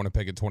player I want to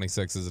pick at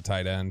 26 is a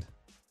tight end.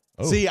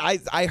 Oh. See,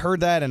 I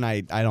heard that, and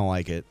I don't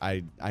like it.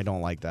 I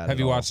don't like that. Have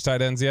you watched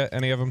tight ends yet?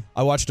 Any of them?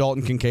 I watched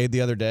Dalton Kincaid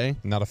the other day.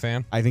 Not a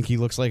fan? I think he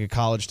looks like a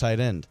college tight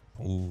end.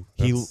 Ooh,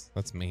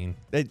 that's mean.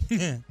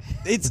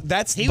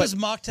 He was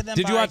mocked to them.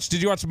 Did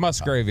you watch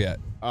Musgrave yet?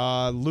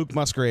 Luke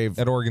Musgrave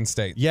at Oregon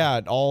State.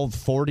 Yeah, all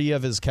 40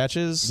 of his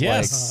catches.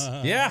 Yes.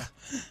 Yeah.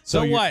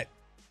 So what?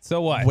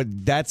 So what?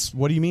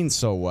 What do you mean?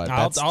 So what?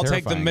 I'll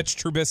take the Mitch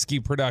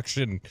Trubisky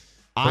production.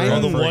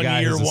 I'm the 1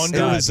 year wonder.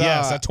 Yes,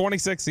 at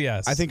 26,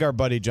 yes. I think our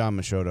buddy John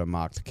Machota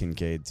mocked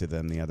Kincaid to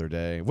them the other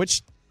day,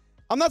 which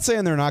I'm not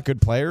saying they're not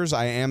good players.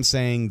 I am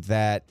saying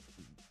that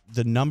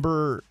the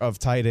number of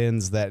tight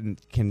ends that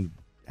can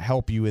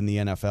help you in the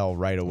NFL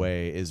right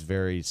away is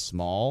very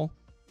small.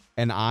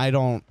 And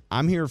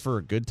I'm here for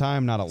a good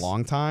time, not a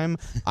long time.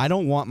 I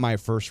don't want my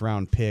first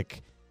round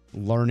pick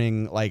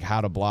learning like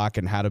how to block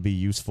and how to be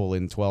useful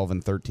in 12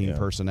 and 13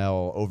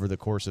 personnel over the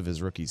course of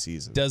his rookie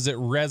season. Does it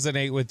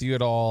resonate with you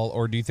at all,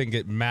 or do you think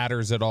it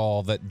matters at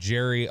all that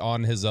Jerry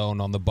on his own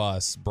on the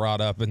bus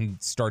brought up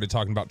and started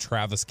talking about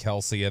Travis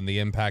Kelce and the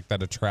impact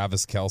that a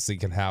Travis Kelce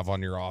can have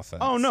on your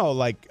offense? Oh, no.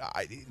 Like,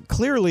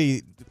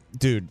 clearly,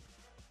 dude,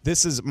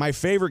 this is my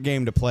favorite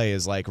game to play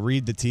is like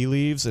read the tea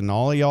leaves, and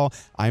all of y'all,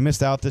 I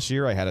missed out this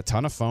year. I had a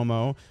ton of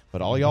FOMO,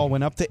 but all y'all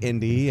went up to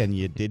Indy and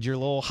you did your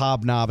little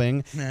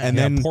hobnobbing, and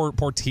then poor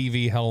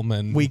TV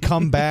Hellman. We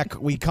come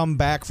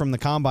back from the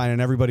combine, and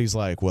everybody's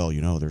like, well,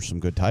 there's some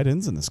good tight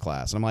ends in this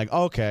class. And I'm like,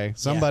 okay,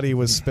 somebody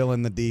was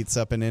spilling the deets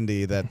up in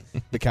Indy that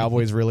the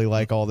Cowboys really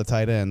like all the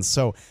tight ends.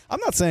 So I'm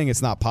not saying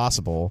it's not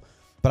possible,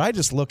 but I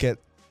just look at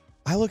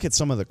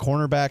some of the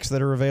cornerbacks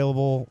that are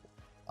available.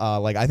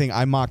 Like, I think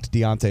I mocked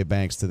Deonte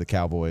Banks to the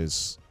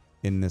Cowboys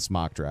in this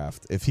mock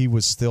draft. If he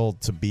was still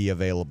to be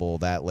available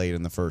that late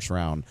in the first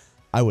round,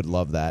 I would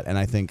love that. And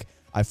I think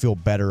I feel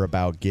better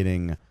about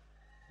getting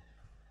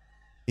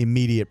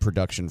immediate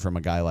production from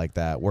a guy like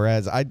that.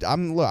 Whereas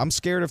I'm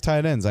scared of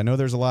tight ends. I know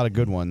there's a lot of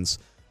good ones,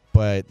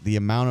 but the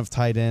amount of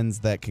tight ends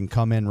that can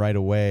come in right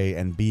away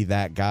and be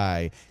that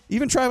guy,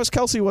 even Travis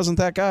Kelce wasn't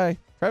that guy.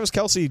 Travis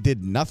Kelce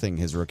did nothing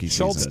his rookie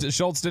season.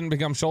 Schultz didn't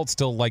become Schultz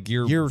till like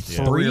year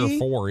 3 or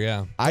 4.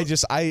 Yeah.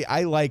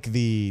 I like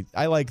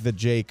the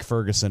Jake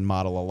Ferguson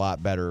model a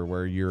lot better,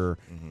 where you're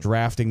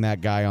drafting that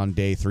guy on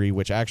day 3,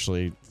 which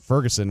actually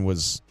Ferguson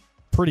was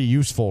pretty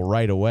useful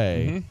right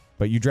away.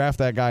 But you draft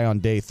that guy on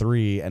day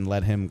 3 and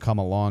let him come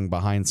along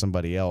behind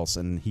somebody else,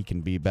 and he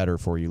can be better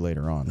for you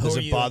later on. Does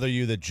it bother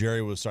you that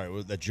Jerry was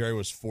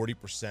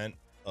 40%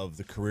 of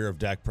the career of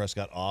Dak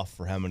Prescott off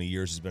for how many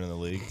years he's been in the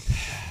league?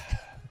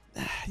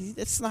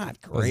 It's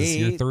not great. Was this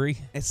year 3?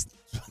 It's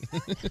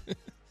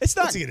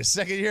not. What's he in his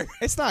second year?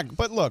 It's not.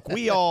 But look,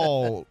 we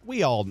all.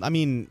 I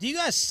mean, do you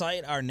guys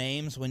cite our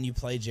names when you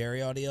play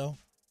Jerry audio?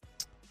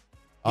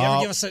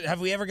 Have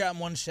we ever gotten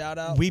one shout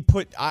out? We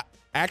put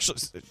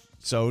actually.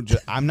 So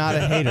I'm not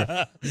a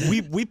hater.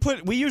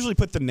 We usually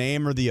put the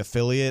name or the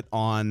affiliate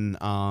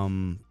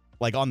on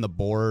like on the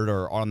board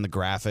or on the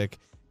graphic.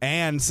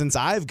 And since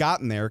I've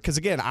gotten there, because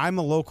again, I'm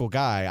a local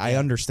guy, I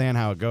understand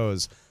how it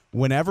goes.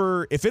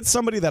 If it's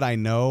somebody that I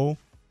know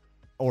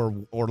or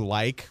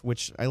like,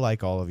 which I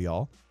like all of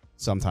y'all,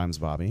 sometimes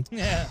Bobby.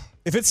 Yeah.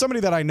 If it's somebody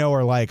that I know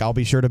or like, I'll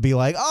be sure to be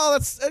like, oh,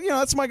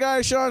 that's my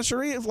guy Sean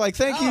Sharif. Like,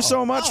 thank you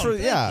so much for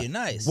thank you.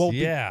 Nice. Well,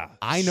 yeah.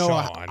 I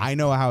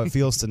know how it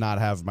feels to not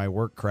have my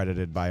work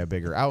credited by a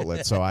bigger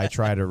outlet, so I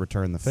try to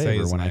return the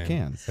favor when I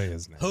can. Say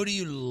his name. Who do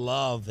you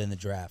love in the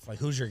draft? Like,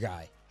 who's your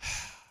guy?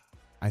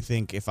 I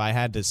think if I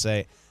had to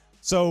say,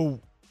 so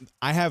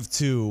I have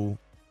 2.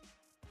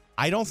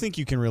 I don't think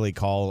you can really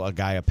call a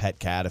guy a pet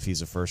cat if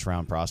he's a first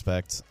round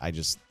prospect.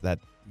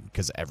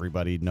 Because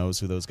everybody knows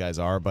who those guys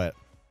are, but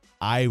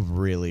I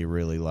really,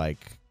 really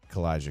like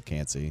Kalijah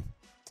Kancey.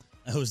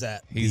 Who's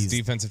that? He's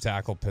defensive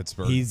tackle,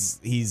 Pittsburgh.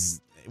 It's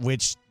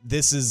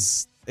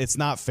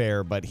not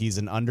fair, but he's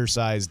an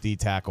undersized D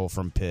tackle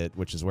from Pitt,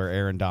 which is where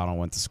Aaron Donald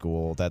went to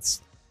school.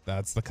 That's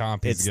That's the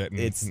comp he's getting.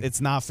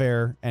 It's not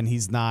fair, and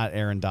he's not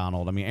Aaron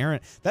Donald. I mean,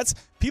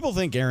 people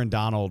think Aaron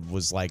Donald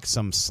was like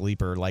some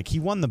sleeper. Like, he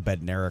won the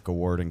Bednarik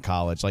Award in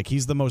college. Like,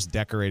 he's the most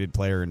decorated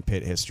player in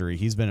Pitt history.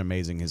 He's been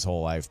amazing his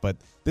whole life. But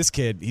this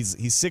kid, he's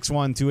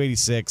 6'1",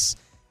 286.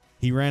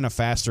 He ran a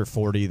faster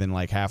 40 than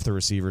like half the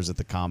receivers at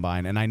the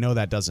combine, and I know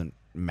that doesn't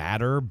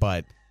matter,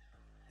 but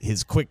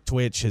his quick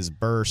twitch, his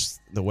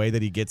burst, the way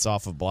that he gets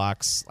off of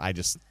blocks,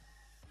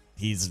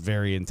 he's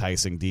very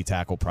enticing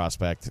D-tackle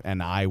prospect,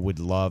 and I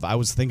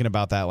was thinking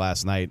about that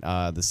last night.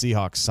 The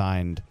Seahawks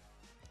signed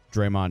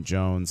Draymond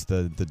Jones,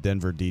 the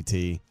Denver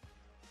DT.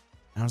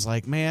 And I was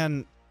like,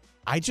 man,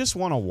 I just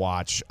want to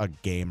watch a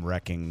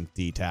game-wrecking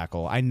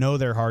D-tackle. I know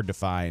they're hard to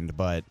find,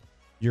 but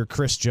your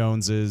Chris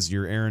Joneses,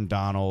 your Aaron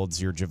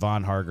Donalds, your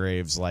Javon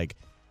Hargraves, like,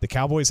 the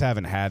Cowboys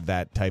haven't had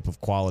that type of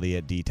quality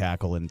at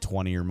D-tackle in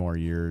 20 or more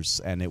years,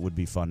 and it would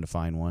be fun to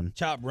find one.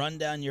 Chop, run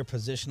down your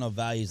positional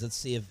values. Let's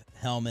see if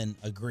Hellman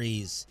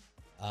agrees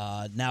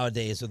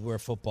nowadays with where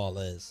football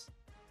is.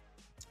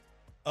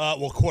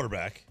 Well,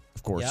 quarterback.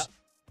 Of course. Yeah.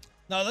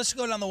 No, let's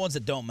go down the ones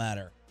that don't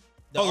matter.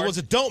 The ones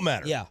that don't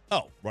matter? Yeah.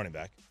 Oh, running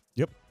back.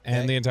 Yep.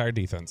 And the entire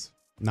defense.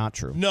 Not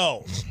true.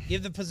 No.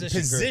 Give the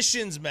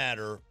Positions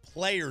matter.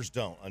 Players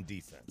don't on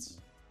defense.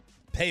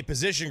 Pay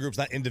position groups,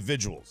 not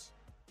individuals.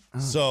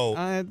 So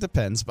it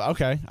depends, but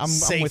okay.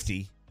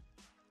 Safety.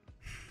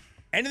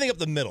 Anything up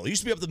the middle. It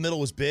used to be up the middle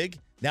was big.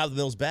 Now the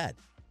middle's bad.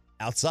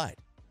 Outside.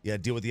 You got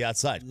to deal with the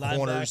outside.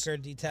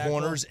 Linebacker, D-tackle.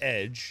 Corners,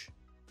 edge.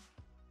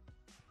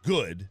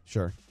 Good.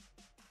 Sure.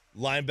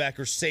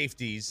 Linebacker,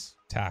 safeties.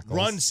 Tackles.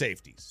 Run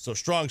safeties. So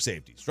strong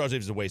safeties. Strong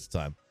safeties is a waste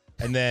of time.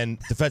 And then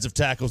defensive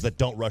tackles that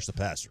don't rush the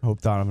passer. Hope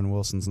Donovan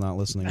Wilson's not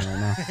listening right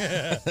now.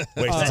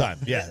 Waste of time.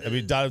 Yeah. I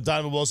mean,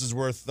 Donovan Wilson's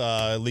worth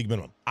league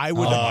minimum. I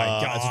would. Oh my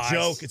God. It's a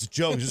joke. It's a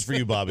joke just for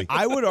you, Bobby.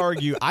 I would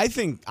argue. I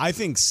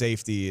think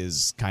safety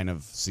is kind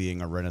of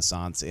seeing a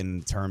renaissance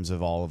in terms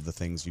of all of the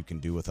things you can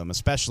do with them,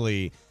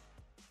 especially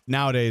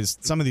nowadays.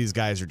 Some of these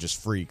guys are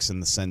just freaks in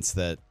the sense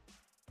that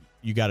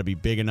you got to be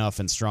big enough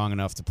and strong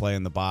enough to play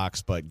in the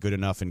box, but good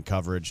enough in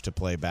coverage to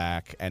play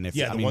back. And if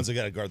ones that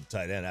got to guard the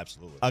tight end,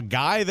 absolutely. A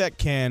guy that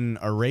can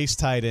erase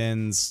tight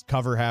ends,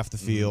 cover half the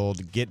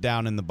field, get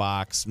down in the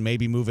box,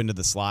 maybe move into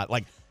the slot.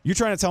 Like, you're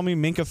trying to tell me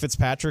Minkah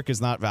Fitzpatrick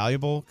is not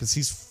valuable? Because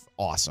he's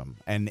awesome,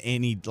 and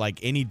any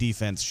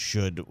defense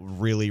should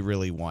really,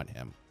 really want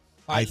him.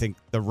 I think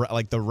the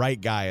right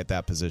guy at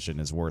that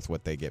position is worth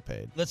what they get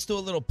paid. Let's do a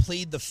little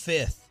plead the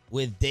fifth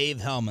with Dave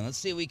Hellman. Let's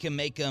see if we can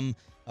make him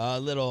a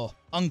little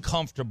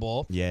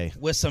uncomfortable. Yay.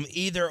 With some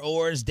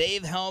either-ors.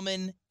 Dave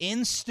Hellman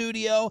in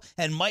studio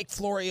and Mike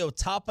Florio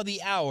top of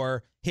the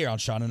hour here on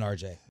Sean and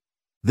RJ.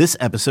 This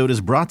episode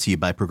is brought to you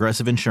by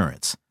Progressive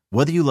Insurance.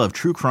 Whether you love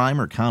true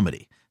crime or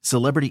comedy,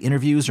 celebrity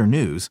interviews or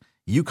news,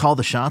 you call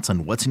the shots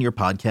on what's in your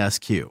podcast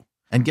queue.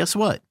 And guess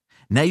what?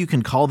 Now you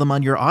can call them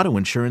on your auto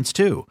insurance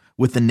too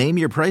with the Name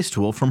Your Price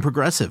tool from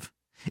Progressive.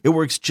 It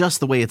works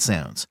just the way it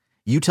sounds.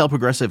 You tell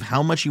Progressive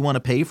how much you want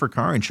to pay for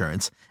car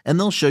insurance, and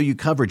they'll show you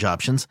coverage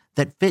options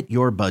that fit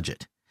your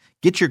budget.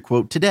 Get your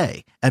quote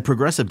today at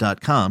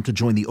Progressive.com to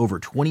join the over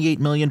 28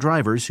 million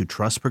drivers who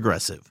trust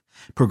Progressive.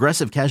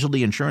 Progressive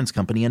Casualty Insurance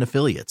Company and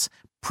Affiliates.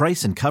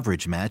 Price and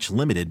coverage match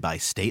limited by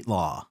state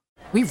law.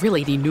 We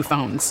really need new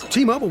phones.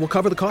 T-Mobile will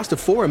cover the cost of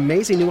 4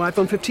 amazing new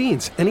iPhone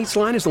 15s, and each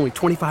line is only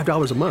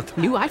 $25 a month.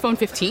 New iPhone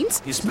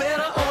 15s? It's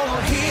better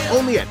over here.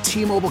 Only at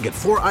T-Mobile, get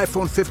 4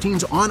 iPhone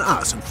 15s on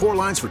us and 4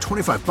 lines for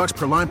 $25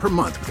 per line per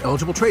month with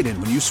eligible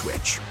trade-in when you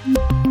switch.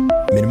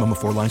 Minimum of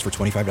 4 lines for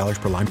 $25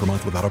 per line per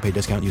month with autopay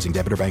discount using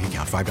debit or bank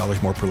account.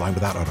 $5 more per line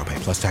without autopay,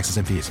 plus taxes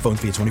and fees. Phone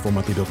fee at 24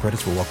 monthly bill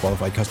credits for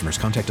well-qualified customers.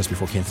 Contact us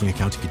before canceling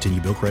account to continue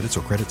bill credits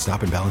or credit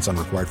stop and balance on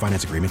required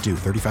finance agreement due.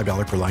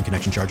 $35 per line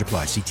connection charge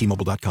applies. See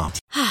T-Mobile.com.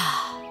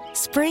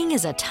 Spring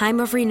is a time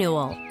of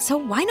renewal, so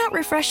why not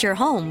refresh your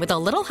home with a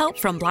little help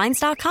from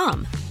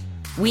Blinds.com?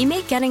 We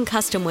make getting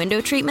custom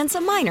window treatments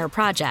a minor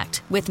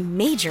project with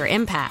major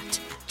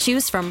impact.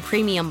 Choose from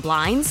premium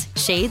blinds,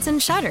 shades, and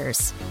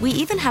shutters. We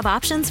even have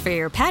options for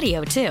your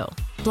patio, too.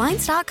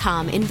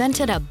 Blinds.com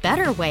invented a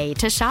better way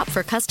to shop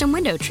for custom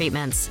window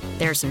treatments.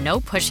 There's no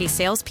pushy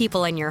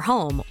salespeople in your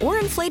home or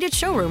inflated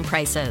showroom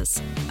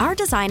prices. Our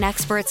design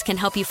experts can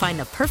help you find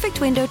the perfect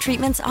window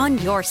treatments on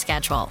your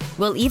schedule.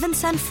 We'll even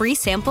send free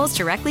samples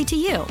directly to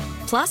you.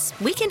 Plus,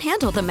 we can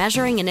handle the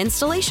measuring and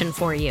installation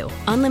for you.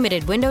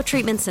 Unlimited window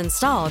treatments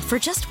installed for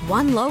just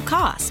one low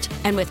cost.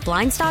 And with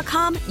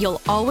Blinds.com,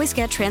 you'll always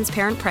get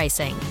transparent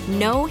pricing.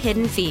 No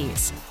hidden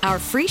fees. Our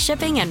free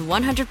shipping and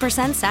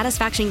 100%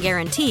 satisfaction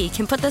guarantee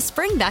can put the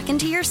spring back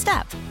into your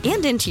step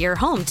and into your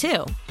home,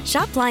 too.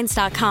 Shop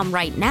Blinds.com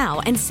right now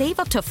and save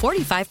up to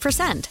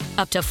 45%.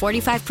 Up to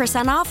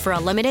 45% off for a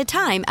limited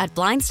time at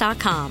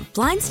Blinds.com.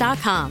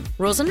 Blinds.com.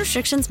 Rules and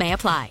restrictions may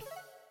apply.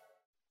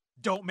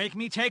 Don't make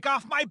me take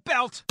off my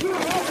belt.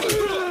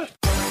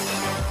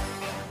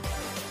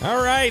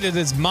 All right, it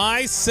is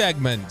my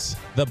segment,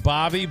 the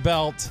Bobby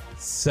Belt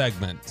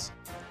segment.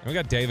 And we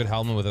got David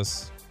Hellman with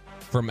us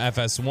from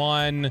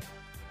FS1.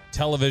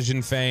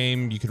 television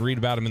fame. You can read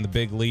about him in The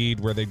Big Lead,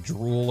 where they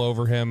drool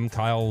over him.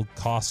 Kyle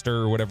Koster,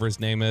 or whatever his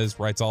name is,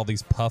 writes all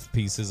these puff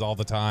pieces all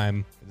the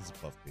time. It is a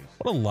puff piece.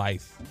 What a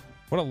life.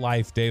 What a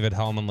life David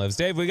Hellman lives.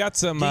 Dave, we got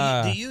some...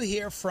 Do you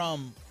hear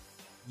from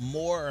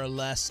more or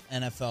less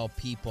NFL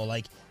people?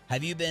 Like,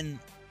 have you been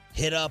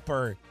hit up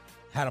or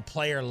had a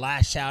player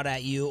lash out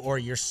at you, or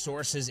your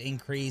sources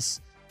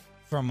increase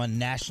from a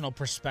national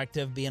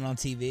perspective being on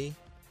TV?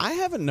 I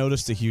haven't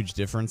noticed a huge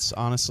difference,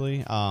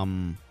 honestly.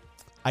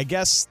 I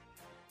guess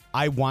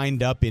I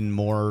wind up in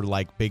more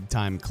like big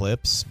time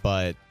clips,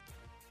 but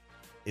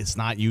it's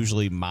not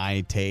usually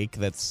my take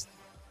that's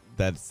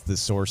the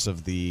source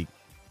of the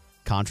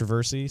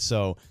controversy.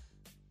 So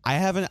I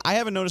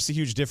haven't noticed a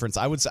huge difference.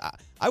 I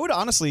would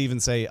honestly even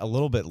say a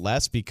little bit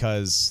less,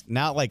 because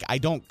now, like, I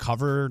don't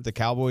cover the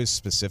Cowboys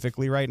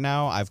specifically right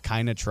now. I've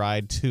kind of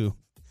tried to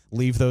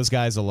leave those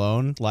guys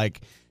alone.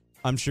 Like,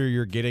 I'm sure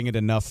you're getting it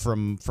enough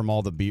from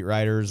all the beat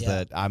writers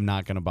that I'm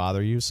not going to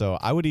bother you. So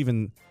I would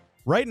even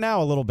right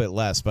now a little bit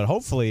less, but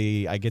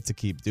hopefully I get to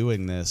keep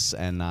doing this,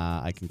 and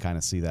I can kind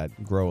of see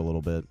that grow a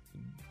little bit.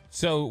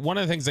 So one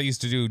of the things I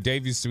used to do,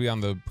 Dave used to be on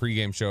the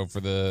pregame show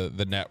for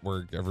the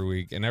network every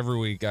week, and every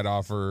week I'd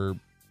offer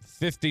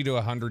 $50 to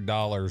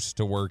 $100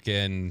 to work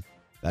in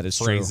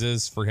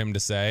phrases for him to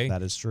say.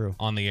 That is true.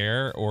 On the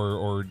air,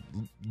 or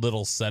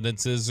little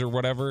sentences or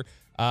whatever.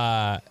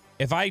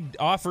 If I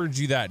offered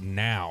you that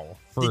now,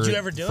 did you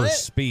ever do it?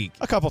 Speak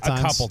a couple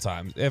times.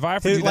 If I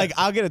offered you like, that,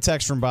 I'll get a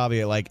text from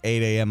Bobby at like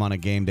 8 a.m. on a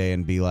game day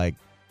and be like,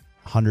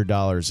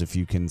 $100 if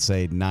you can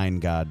say 9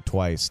 God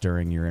twice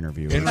during your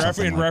interview. In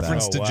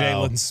reference to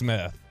Jalen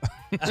Smith.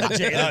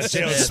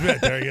 Jalen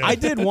Smith. There you go. I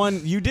did one.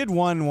 You did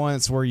one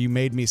once where you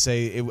made me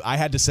say it, I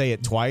had to say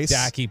it twice.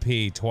 Dacky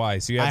P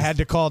twice. I had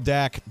to call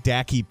Dak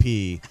Dacky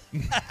P.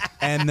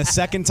 And the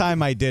second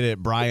time I did it,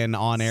 Brian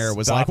on air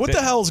was like, "What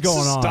the hell's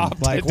going on?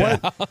 Like,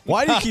 what?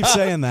 Why do you keep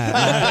saying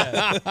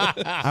that?"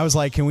 I was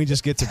like, "Can we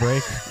just get to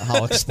break?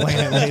 I'll explain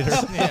it later."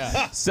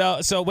 Yeah. So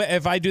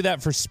if I do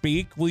that for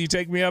Speak, will you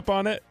take me up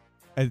on it?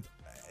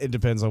 It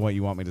depends on what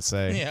you want me to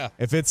say. Yeah.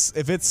 If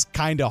it's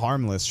kind of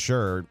harmless,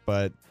 sure,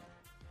 but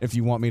if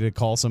you want me to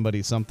call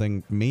somebody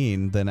something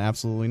mean, then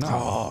absolutely not.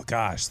 Oh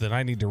gosh, then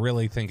I need to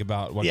really think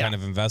about what kind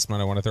of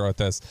investment I want to throw at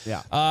this.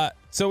 Yeah.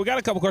 So we got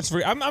a couple questions for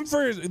you. I'm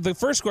for the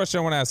first question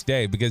I want to ask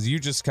Dave, because you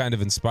just kind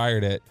of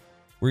inspired it.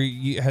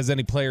 Has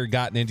any player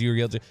gotten into your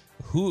yell?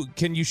 Who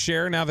can you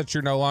share, now that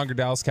you're no longer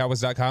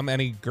DallasCowboys.com,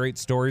 any great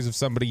stories of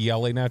somebody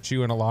yelling at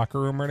you in a locker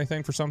room or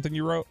anything for something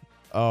you wrote?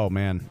 Oh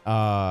man.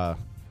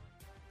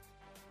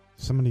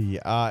 Somebody.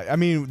 I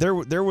mean,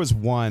 there was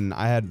one.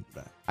 I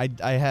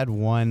had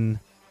one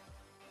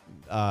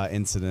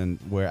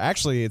incident where,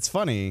 actually, it's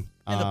funny.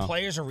 And the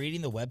players are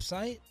reading the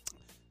website,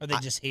 or are they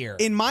just here?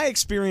 In my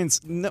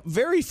experience,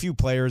 very few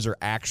players are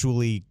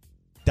actually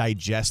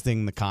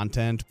digesting the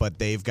content, but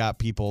they've got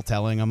people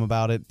telling them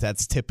about it.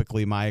 That's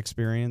typically my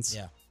experience.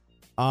 Yeah.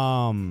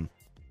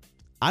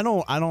 I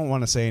don't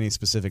want to say any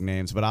specific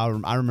names, but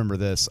I remember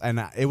this,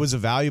 and it was a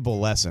valuable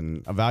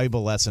lesson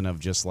of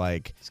just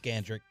like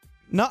Scandrick.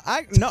 No,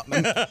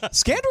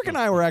 Scandrick and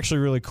I were actually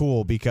really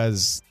cool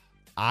because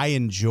I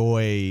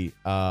enjoy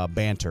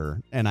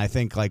banter, and I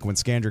think like when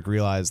Scandrick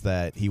realized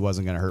that he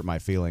wasn't going to hurt my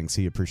feelings,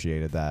 he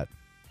appreciated that.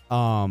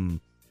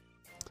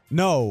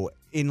 No,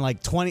 in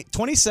like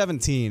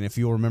 2017, if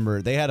you'll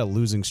remember, they had a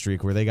losing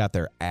streak where they got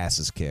their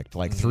asses kicked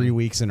like 3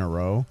 weeks in a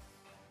row,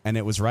 and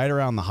it was right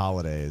around the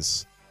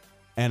holidays.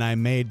 And I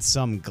made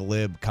some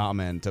glib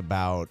comment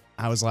about,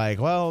 I was like,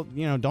 well,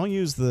 you know, don't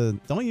use the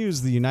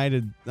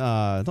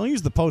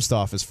post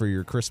office for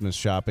your Christmas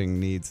shopping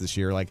needs this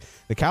year. Like,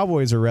 the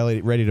Cowboys are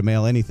ready to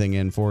mail anything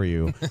in for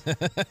you.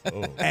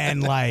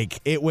 And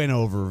like, it went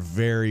over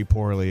very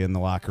poorly in the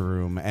locker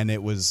room. And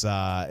it was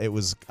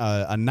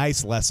a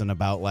nice lesson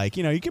about, like,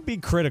 you know, you can be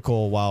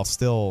critical while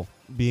still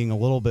being a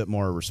little bit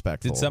more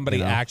respectful. Did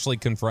somebody actually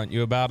confront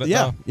you about it?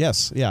 Yeah. Though?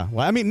 Yes. Yeah.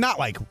 Well, I mean, not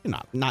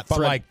but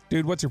like,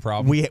 dude, what's your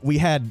problem? We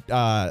had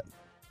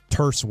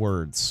terse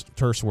words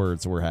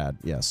were had.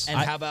 Yes. And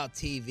how about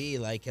TV?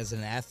 Like, as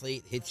an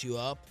athlete hits you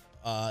up,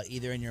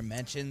 either in your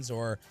mentions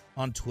or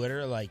on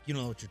Twitter, like, you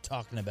know what you're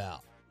talking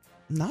about.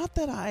 Not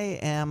that I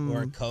am,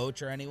 or a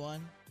coach or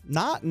anyone.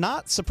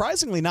 Not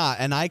surprisingly not.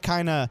 And I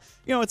kind of,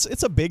 you know,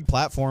 it's a big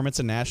platform. It's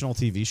a national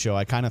TV show.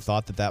 I kind of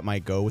thought that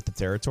might go with the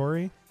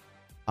territory.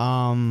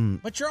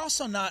 But you're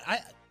also not.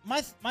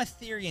 My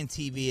theory in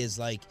TV is,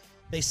 like,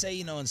 they say,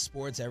 you know, in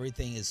sports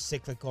everything is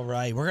cyclical,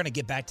 right? We're gonna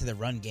get back to the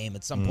run game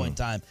at some point in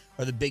time,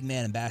 or the big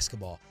man in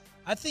basketball.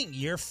 I think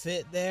your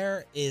fit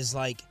there is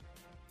like,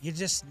 you're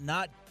just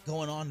not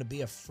going on to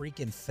be a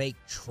freaking fake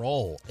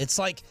troll. It's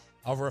like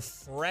a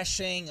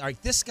refreshing,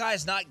 like, this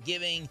guy's not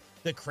giving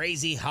the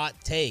crazy hot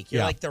take.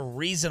 You're like the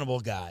reasonable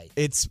guy.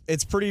 It's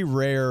pretty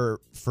rare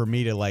for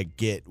me to like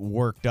get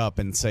worked up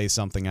and say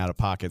something out of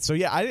pocket. So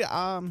yeah,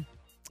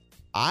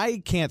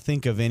 I can't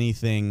think of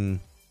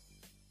anything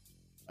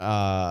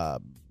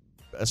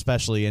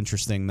especially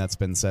interesting that's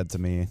been said to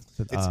me.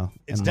 I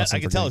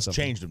can tell it's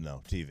changed him,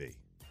 though, TV.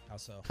 How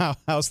so?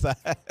 How's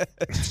that?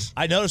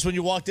 I noticed when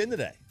you walked in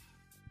today.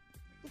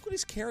 what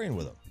he's carrying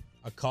with him.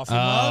 A coffee Oh,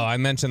 mug? I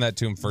mentioned that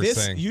to him first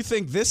thing. You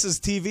think this is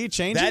TV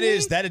changing?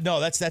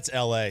 That's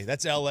L.A.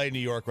 That's L.A., New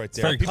York, right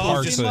there. Very People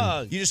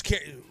mug. You just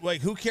carry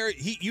who carried?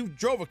 You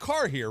drove a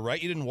car here,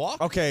 right? You didn't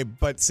walk. Okay,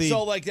 but see,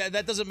 so like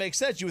that doesn't make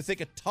sense. You would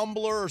think a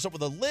tumbler or something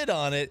with a lid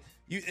on it.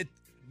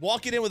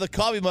 Walking in with a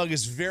coffee mug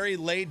is very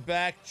laid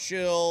back,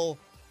 chill.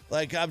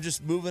 Like I'm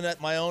just moving at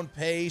my own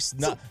pace.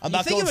 I'm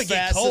not going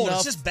fast cold. enough.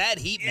 It's just bad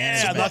heat,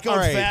 man. Yeah, I'm not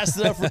going fast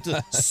enough for it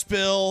to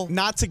spill.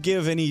 Not to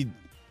give any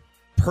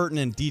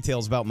pertinent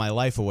details about my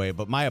life away,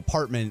 but my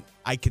apartment,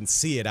 I can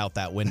see it out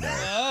that window.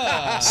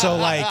 So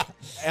like,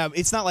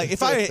 it's not like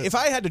if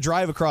I had to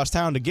drive across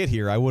town to get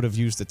here, I would have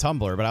used a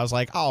tumbler. But I was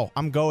like, oh,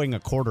 I'm going a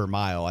quarter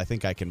mile. I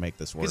think I can make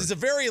this work. Because it's a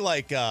very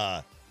like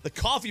the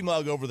coffee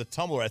mug over the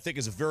tumbler. I think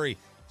is a very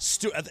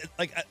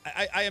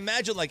I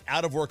imagine like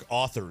out of work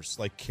authors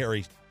like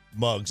carry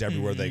mugs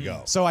everywhere they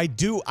go. So I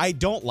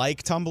don't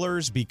like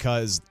tumblers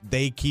because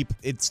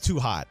it's too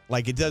hot.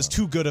 Like it does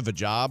too good of a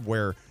job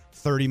where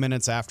 30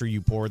 minutes after you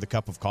pour the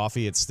cup of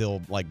coffee, it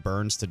still like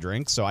burns to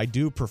drink. So I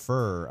do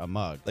prefer a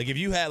mug. Like if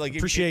you had like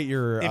appreciate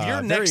your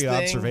very next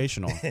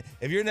observational.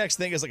 If your next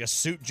thing is like a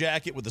suit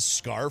jacket with a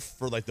scarf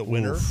for like the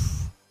winter,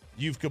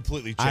 you've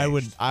completely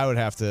changed. I would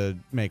have to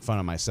make fun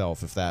of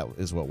myself if that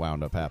is what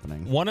wound up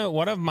happening. One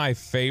of my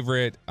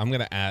favorite, I'm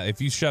going to add,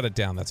 if you shut it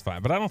down, that's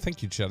fine. But I don't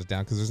think you'd shut it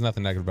down because there's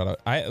nothing negative about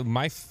it.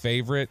 My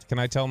favorite, can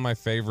I tell my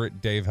favorite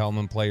Dave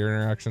Hellman player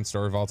interaction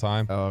story of all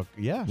time?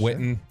 Yeah.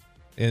 Witten. Sure.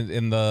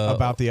 In the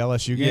about the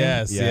LSU game?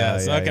 Yes.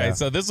 Okay, yeah.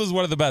 so this is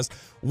one of the best.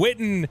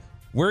 Witten,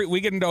 we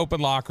get into open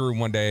locker room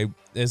one day.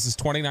 This is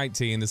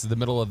 2019. This is the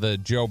middle of the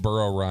Joe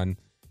Burrow run.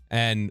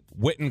 And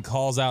Witten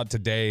calls out to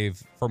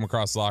Dave from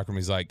across the locker room.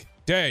 He's like,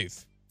 Dave.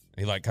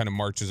 He like kind of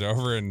marches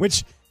over and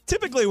which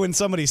typically when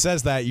somebody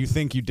says that, you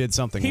think you did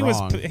something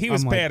wrong. He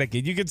was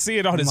panicking. You could see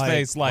it on his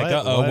face like,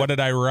 uh-oh, what did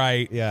I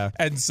write? Yeah.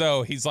 And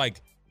so he's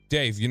like,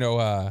 Dave,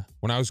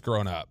 when I was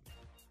growing up,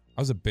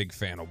 I was a big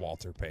fan of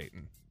Walter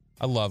Payton.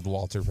 I loved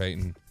Walter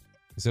Payton.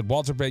 He said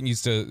Walter Payton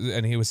used to,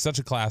 and he was such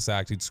a class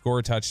act. He'd score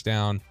a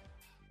touchdown,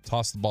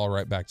 toss the ball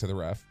right back to the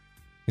ref.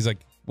 He's like,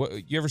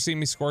 "What? You ever seen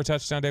me score a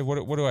touchdown, Dave?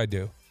 What do I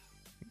do?"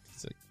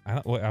 He's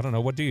like, "I don't know.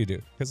 What do you do?"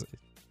 Because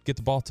get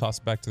the ball, toss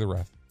it back to the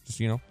ref.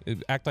 Just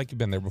act like you've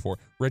been there before.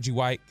 Reggie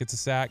White gets a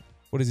sack.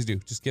 What does he do?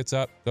 Just gets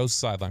up, goes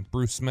sideline.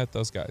 Bruce Smith,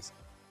 those guys,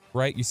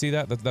 right? You see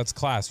that? That's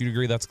class. You'd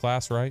agree that's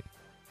class, right?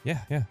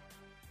 Yeah.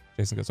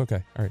 Jason goes,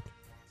 okay, all right.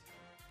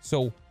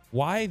 So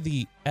why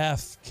the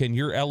F can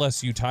your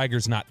LSU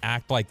Tigers not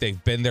act like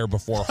they've been there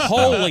before?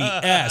 Holy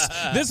S.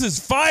 This is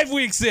 5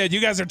 weeks in.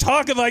 You guys are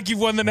talking like you've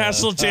won the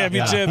national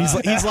championship.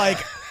 Yeah.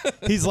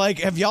 He's like,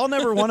 have y'all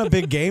never won a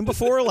big game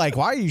before? Like,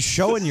 why are you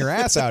showing your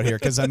ass out here?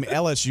 Because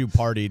LSU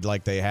partied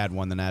like they had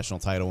won the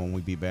national title when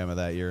we beat Bama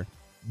that year.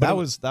 That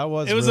was It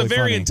was really a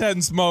very funny.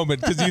 intense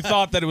moment because you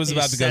thought that it was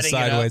about to go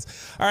sideways.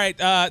 All right,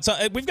 so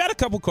we've got a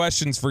couple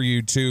questions for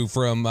you too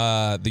from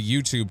the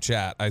YouTube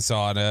chat. I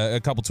saw and a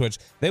couple Twitch.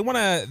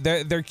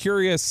 They're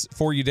curious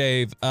for you,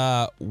 Dave.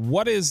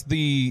 What is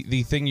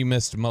the thing you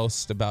missed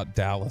most about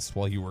Dallas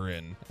while you were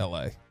in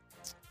LA?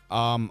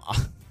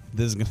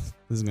 This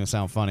is gonna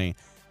sound funny.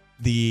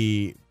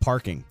 The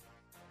parking,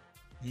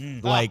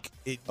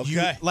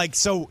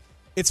 so.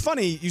 It's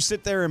funny, you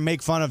sit there and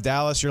make fun of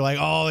Dallas. You're like,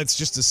 oh, it's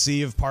just a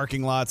sea of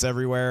parking lots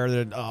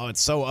everywhere. Oh, it's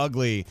so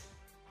ugly.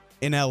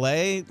 In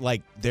L.A.,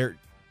 like, there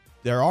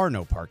are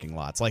no parking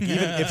lots. Like,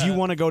 even if you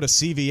want to go to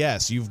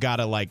CVS, you've got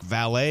to, like,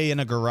 valet in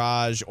a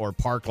garage or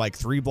park, like,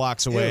 3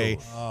 blocks away.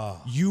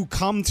 You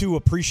come to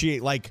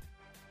appreciate, like,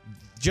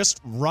 just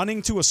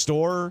running to a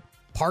store,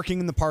 parking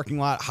in the parking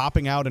lot,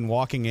 hopping out and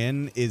walking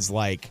in is,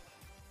 like,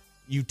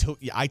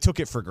 I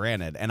took it for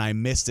granted, and I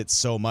missed it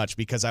so much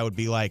because I would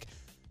be like,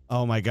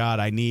 oh my God,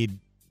 I need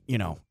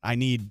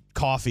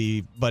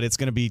coffee, but it's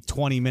going to be a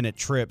 20-minute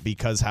trip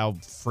because how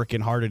freaking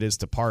hard it is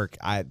to park.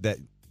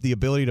 The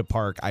ability to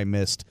park, I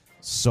missed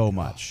so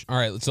much. All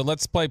right, so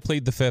let's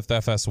Plead the Fifth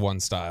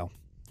FS1 style.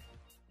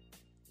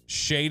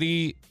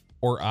 Shady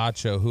or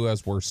Acho, who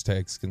has worse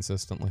takes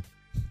consistently?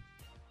 I'm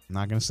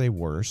not going to say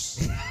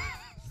worse.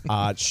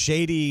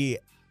 Shady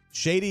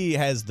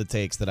has the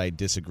takes that I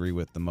disagree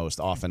with the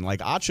most often. Like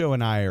Acho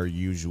and I are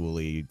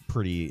usually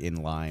pretty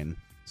in line.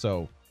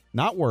 So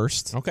not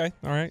worst. Okay,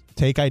 all right.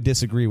 Take I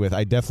disagree with.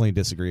 I definitely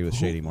disagree with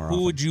Shady more often.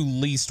 Who would you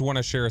least want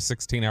to share a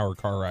 16-hour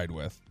car ride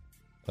with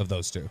of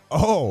those two?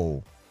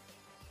 Oh.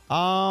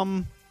 I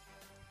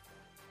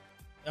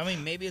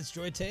mean, maybe it's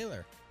Joy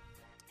Taylor.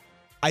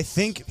 I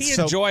think he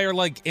and Joy are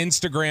like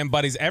Instagram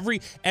buddies. Every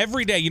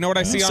day, you know what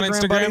I see on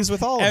Instagram? Buddies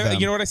with all of them.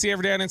 You know what I see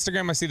every day on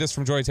Instagram? I see this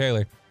from Joy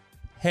Taylor.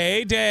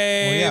 Hey,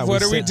 Dave.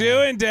 What are we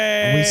doing,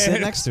 Dave? We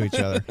sit next to each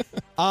other.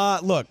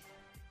 Look.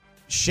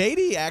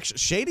 Shady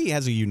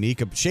has a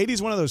unique.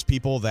 Shady's one of those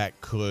people that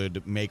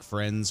could make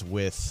friends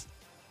with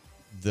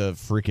the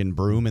freaking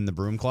broom in the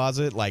broom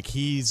closet. Like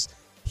he's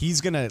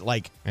he's gonna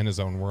in his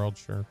own world,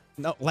 sure.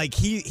 No,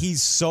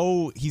 he's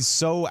so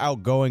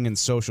outgoing and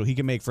social. He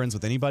can make friends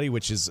with anybody,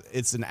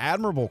 it's an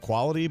admirable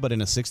quality. But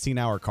in a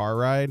 16-hour car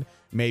ride,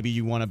 maybe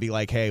you want to be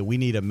like, hey, we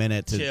need a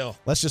minute to chill.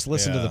 Let's just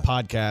listen to the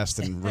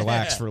podcast and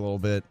relax for a little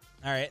bit.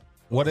 All right.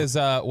 What is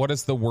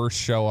the worst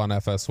show on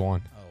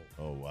FS1?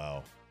 Oh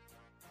wow.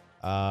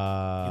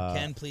 You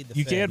can plead the fifth.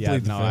 You can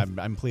plead the fifth.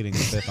 I'm pleading the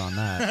fifth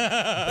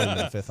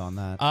on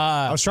that.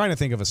 I was trying to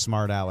think of a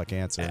smart aleck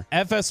answer.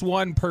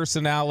 FS1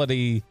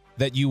 personality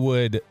that you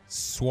would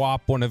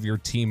swap one of your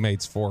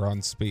teammates for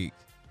on Speak.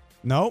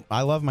 Nope,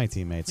 I love my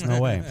teammates.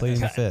 No way. I'm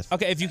pleading the fifth.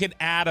 Okay, if you could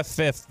add a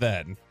fifth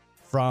then.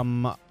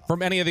 From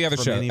any of the other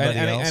shows.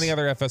 Any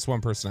other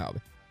FS1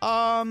 personality.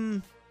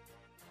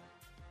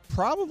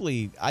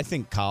 Probably, I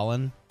think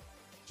Colin.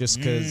 Just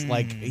because,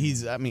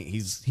 he's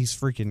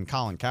freaking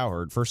Colin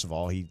Cowherd. First of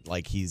all,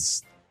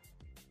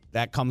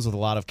 that comes with a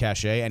lot of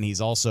cachet, and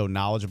he's also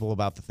knowledgeable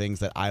about the things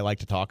that I like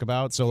to talk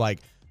about. So,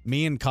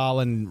 me and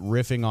Colin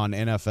riffing on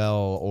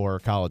NFL or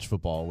college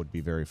football would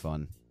be very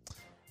fun.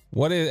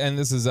 And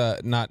this is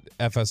not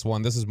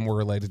FS1. This is more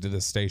related to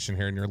this station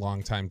here and your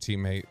longtime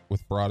teammate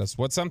with Broadus.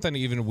 What's something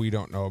even we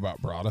don't know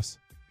about Broadus?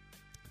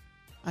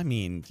 I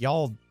mean,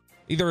 y'all,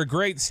 either a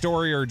great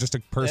story or just a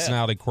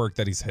personality quirk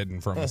that he's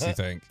hidden from us. You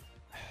think?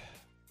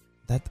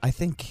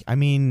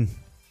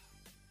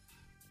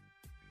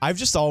 I've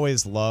just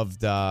always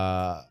loved.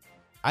 Brian's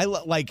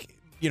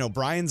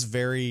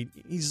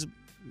he's a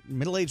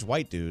middle-aged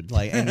white dude,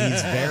 and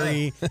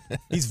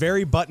he's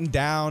very buttoned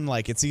down.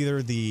 It's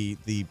either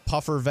the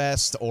puffer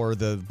vest or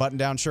the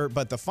button-down shirt.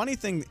 But the funny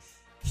thing,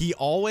 he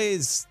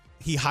hides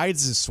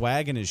his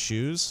swag in his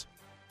shoes.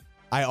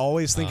 I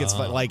always think it's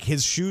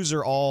his shoes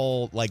are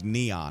all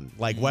neon,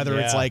 whether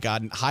it's a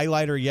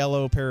highlighter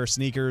yellow pair of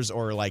sneakers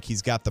or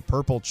he's got the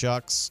purple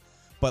Chucks.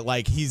 But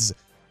he's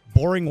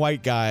boring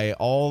white guy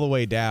all the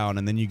way down,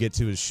 and then you get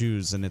to his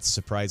shoes, and it's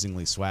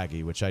surprisingly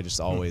swaggy, which I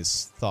just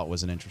always thought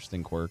was an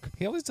interesting quirk.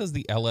 He always does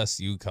the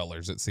LSU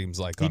colors. It seems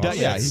like he does.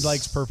 Yeah, he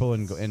likes purple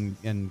and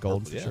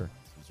gold for sure.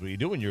 That's what you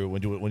do when you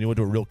went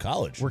to a real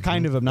college. We're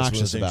kind of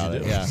obnoxious about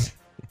it. Yeah.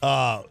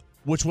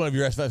 Which one of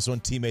your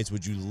FS1 teammates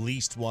would you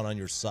least want on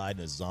your side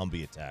in a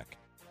zombie attack?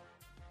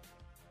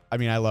 I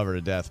mean, I love her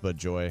to death, but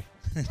Joy.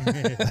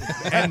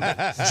 And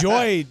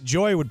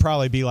Joy would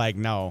probably be like,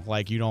 no,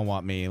 you don't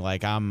want me.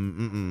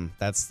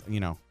 That's,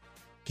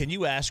 Can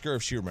you ask her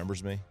if she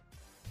remembers me?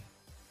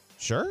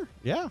 Sure.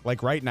 Yeah.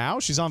 Right now,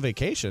 she's on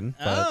vacation.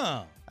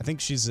 But I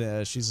think she's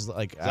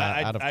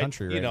out of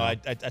country right now.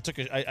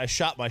 I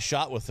shot my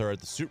shot with her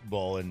at the Super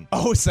Bowl, and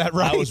is that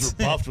right? I was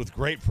rebuffed with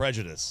great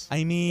prejudice.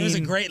 I mean, it was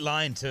a great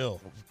line too.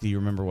 Do you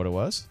remember what it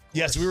was?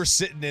 Yes, we were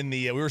sitting in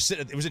the. It was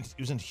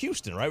in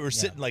Houston, right? We were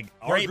sitting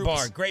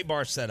great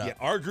bar setup. Yeah,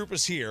 our group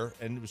is here,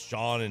 and it was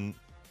Sean and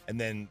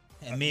then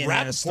me and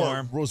Hannah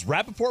Storm. Was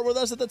Rappaport with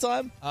us at the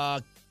time?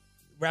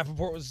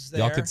 Rappaport was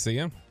there. Y'all could see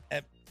him.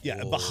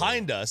 Yeah,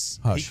 behind us,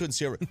 he couldn't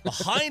see her.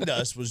 Behind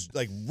us was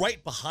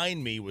right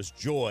behind me was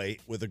Joy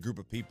with a group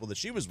of people that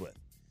she was with.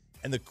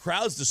 And the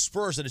crowd's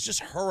dispersed, and it's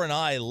just her and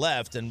I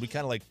left, and we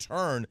kind of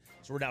turn.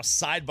 So we're now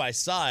side by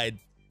side.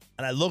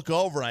 And I look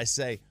over and I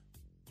say,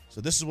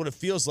 so this is what it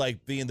feels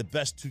like being the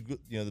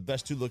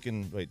two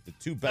looking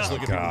people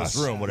in this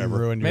room,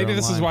 whatever. Maybe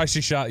this is why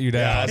she shot you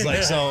down. Yeah, I was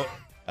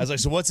like,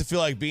 so what's it feel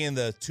like being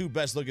the two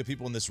best looking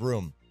people in this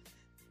room?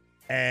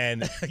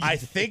 And I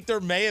think there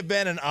may have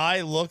been an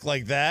eye look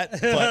like that,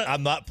 but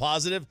I'm not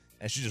positive.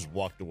 And she just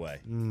walked away.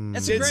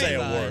 That's didn't a great say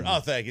line. a word. Oh,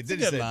 thank you.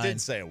 Didn't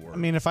say a word. I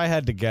mean, if I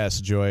had to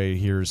guess, Joy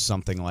hears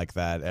something like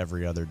that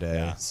every other day.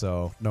 Yeah.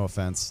 So no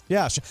offense.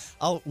 Yeah.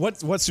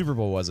 What Super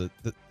Bowl was it?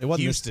 It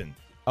wasn't Houston.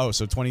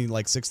 So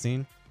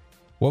 2016.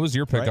 What was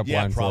your pickup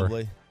line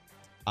probably.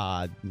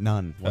 for?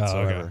 None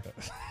whatsoever. Okay.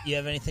 You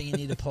have anything you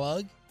need to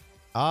plug?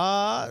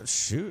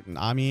 Shoot.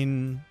 I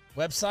mean,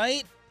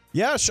 website.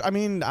 Yeah, I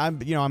mean,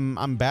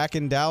 I'm back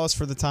in Dallas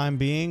for the time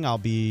being. I'll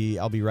be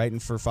writing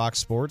for Fox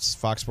Sports,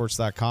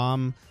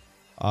 foxsports.com.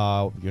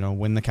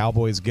 When the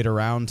Cowboys get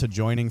around to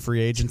joining free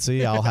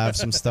agency, I'll have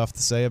some stuff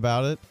to say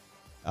about it.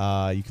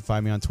 You can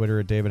find me on Twitter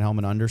at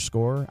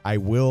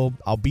DavidHellman_.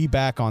 I'll be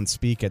back on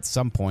Speak at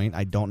some point.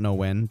 I don't know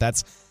when.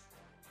 That's,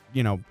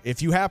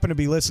 if you happen to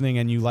be listening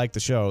and you like the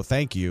show,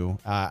 thank you.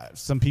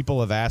 Some people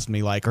have asked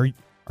me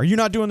are you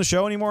not doing the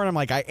show anymore? And I'm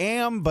like, I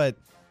am, but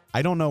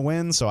I don't know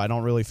when, so I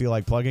don't really feel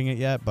like plugging it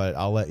yet, but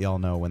I'll let y'all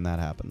know when that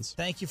happens.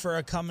 Thank you for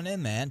coming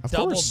in, man. Of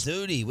Double course.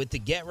 duty with the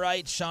Get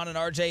Right, Sean and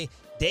RJ.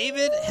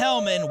 David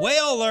Hellman,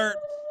 whale alert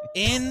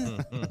in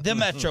the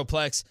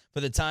Metroplex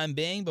for the time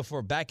being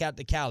before back out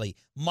to Cali.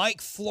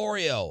 Mike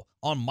Florio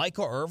on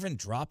Michael Irvin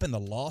dropping the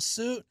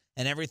lawsuit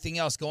and everything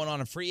else going on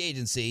in free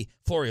agency.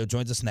 Florio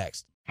joins us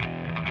next.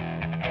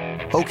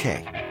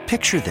 Okay,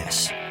 picture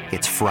this.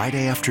 It's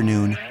Friday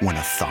afternoon when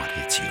a thought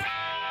hits you.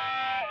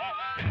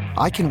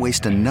 I can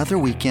waste another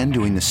weekend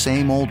doing the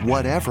same old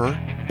whatever,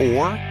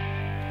 or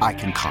I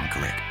can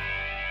conquer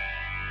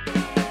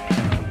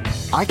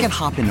it. I can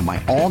hop into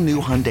my all-new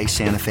Hyundai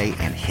Santa Fe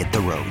and hit the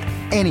road.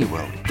 Any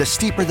road. The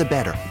steeper, the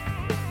better.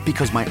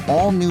 Because my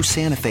all-new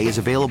Santa Fe is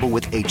available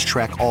with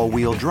H-Track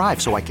all-wheel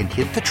drive, so I can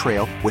hit the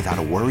trail without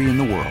a worry in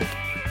the world.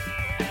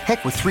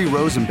 Heck, with 3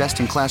 rows and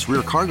best-in-class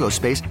rear cargo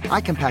space,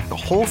 I can pack the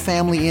whole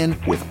family in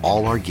with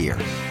all our gear.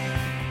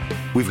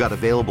 We've got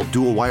available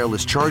dual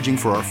wireless charging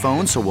for our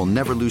phones, so we'll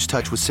never lose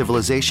touch with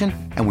civilization,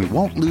 and we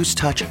won't lose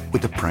touch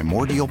with the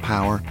primordial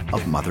power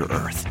of Mother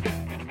Earth.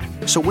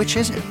 So which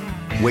is it?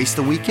 Waste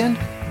the weekend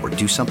or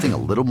do something a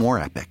little more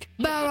epic?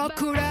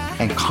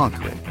 And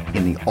conquer it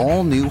in the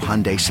all-new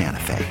Hyundai Santa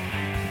Fe.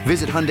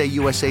 Visit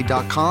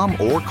HyundaiUSA.com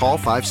or call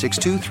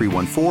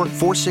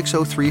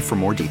 562-314-4603 for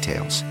more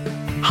details.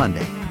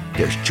 Hyundai,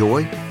 there's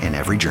joy in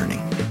every journey.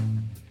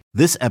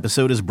 This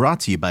episode is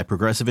brought to you by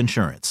Progressive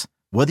Insurance.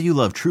 Whether you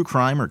love true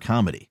crime or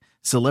comedy,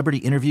 celebrity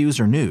interviews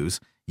or news,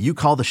 you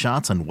call the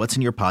shots on what's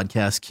in your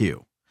podcast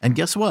queue. And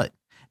guess what?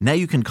 Now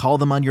you can call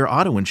them on your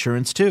auto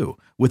insurance too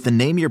with the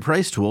Name Your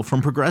Price tool from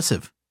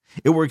Progressive.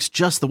 It works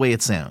just the way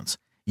it sounds.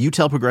 You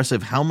tell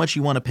Progressive how much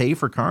you want to pay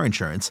for car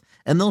insurance,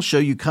 and they'll show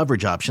you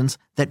coverage options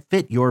that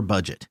fit your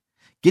budget.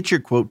 Get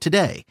your quote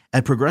today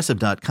at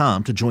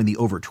Progressive.com to join the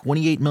over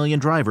 28 million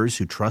drivers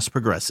who trust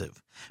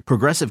Progressive.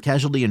 Progressive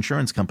Casualty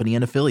Insurance Company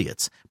and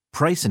Affiliates.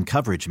 Price and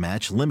coverage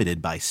match limited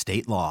by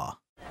state law.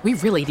 We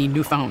really need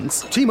new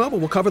phones. T-Mobile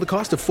will cover the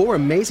cost of 4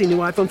 amazing new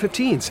iPhone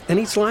 15s, and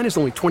each line is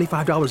only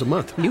 $25 a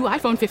month. New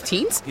iPhone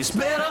 15s? It's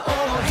better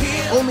over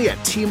here. Only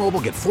at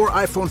T-Mobile, get 4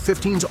 iPhone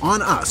 15s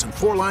on us and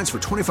 4 lines for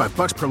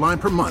 $25 per line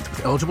per month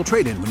with eligible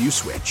trade-in when you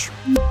switch.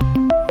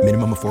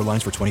 Minimum of 4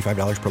 lines for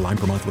 $25 per line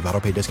per month with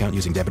autopay discount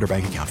using debit or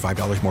bank account.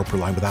 $5 more per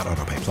line without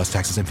autopay, plus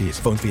taxes and fees.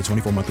 Phone fee at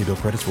 24 monthly bill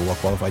credits for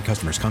well-qualified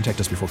customers. Contact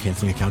us before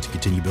canceling account to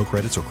continue bill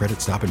credits or credit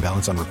stop and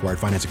balance on required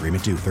finance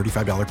agreement due.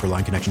 $35 per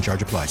line connection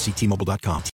charge applies. See T-Mobile.com.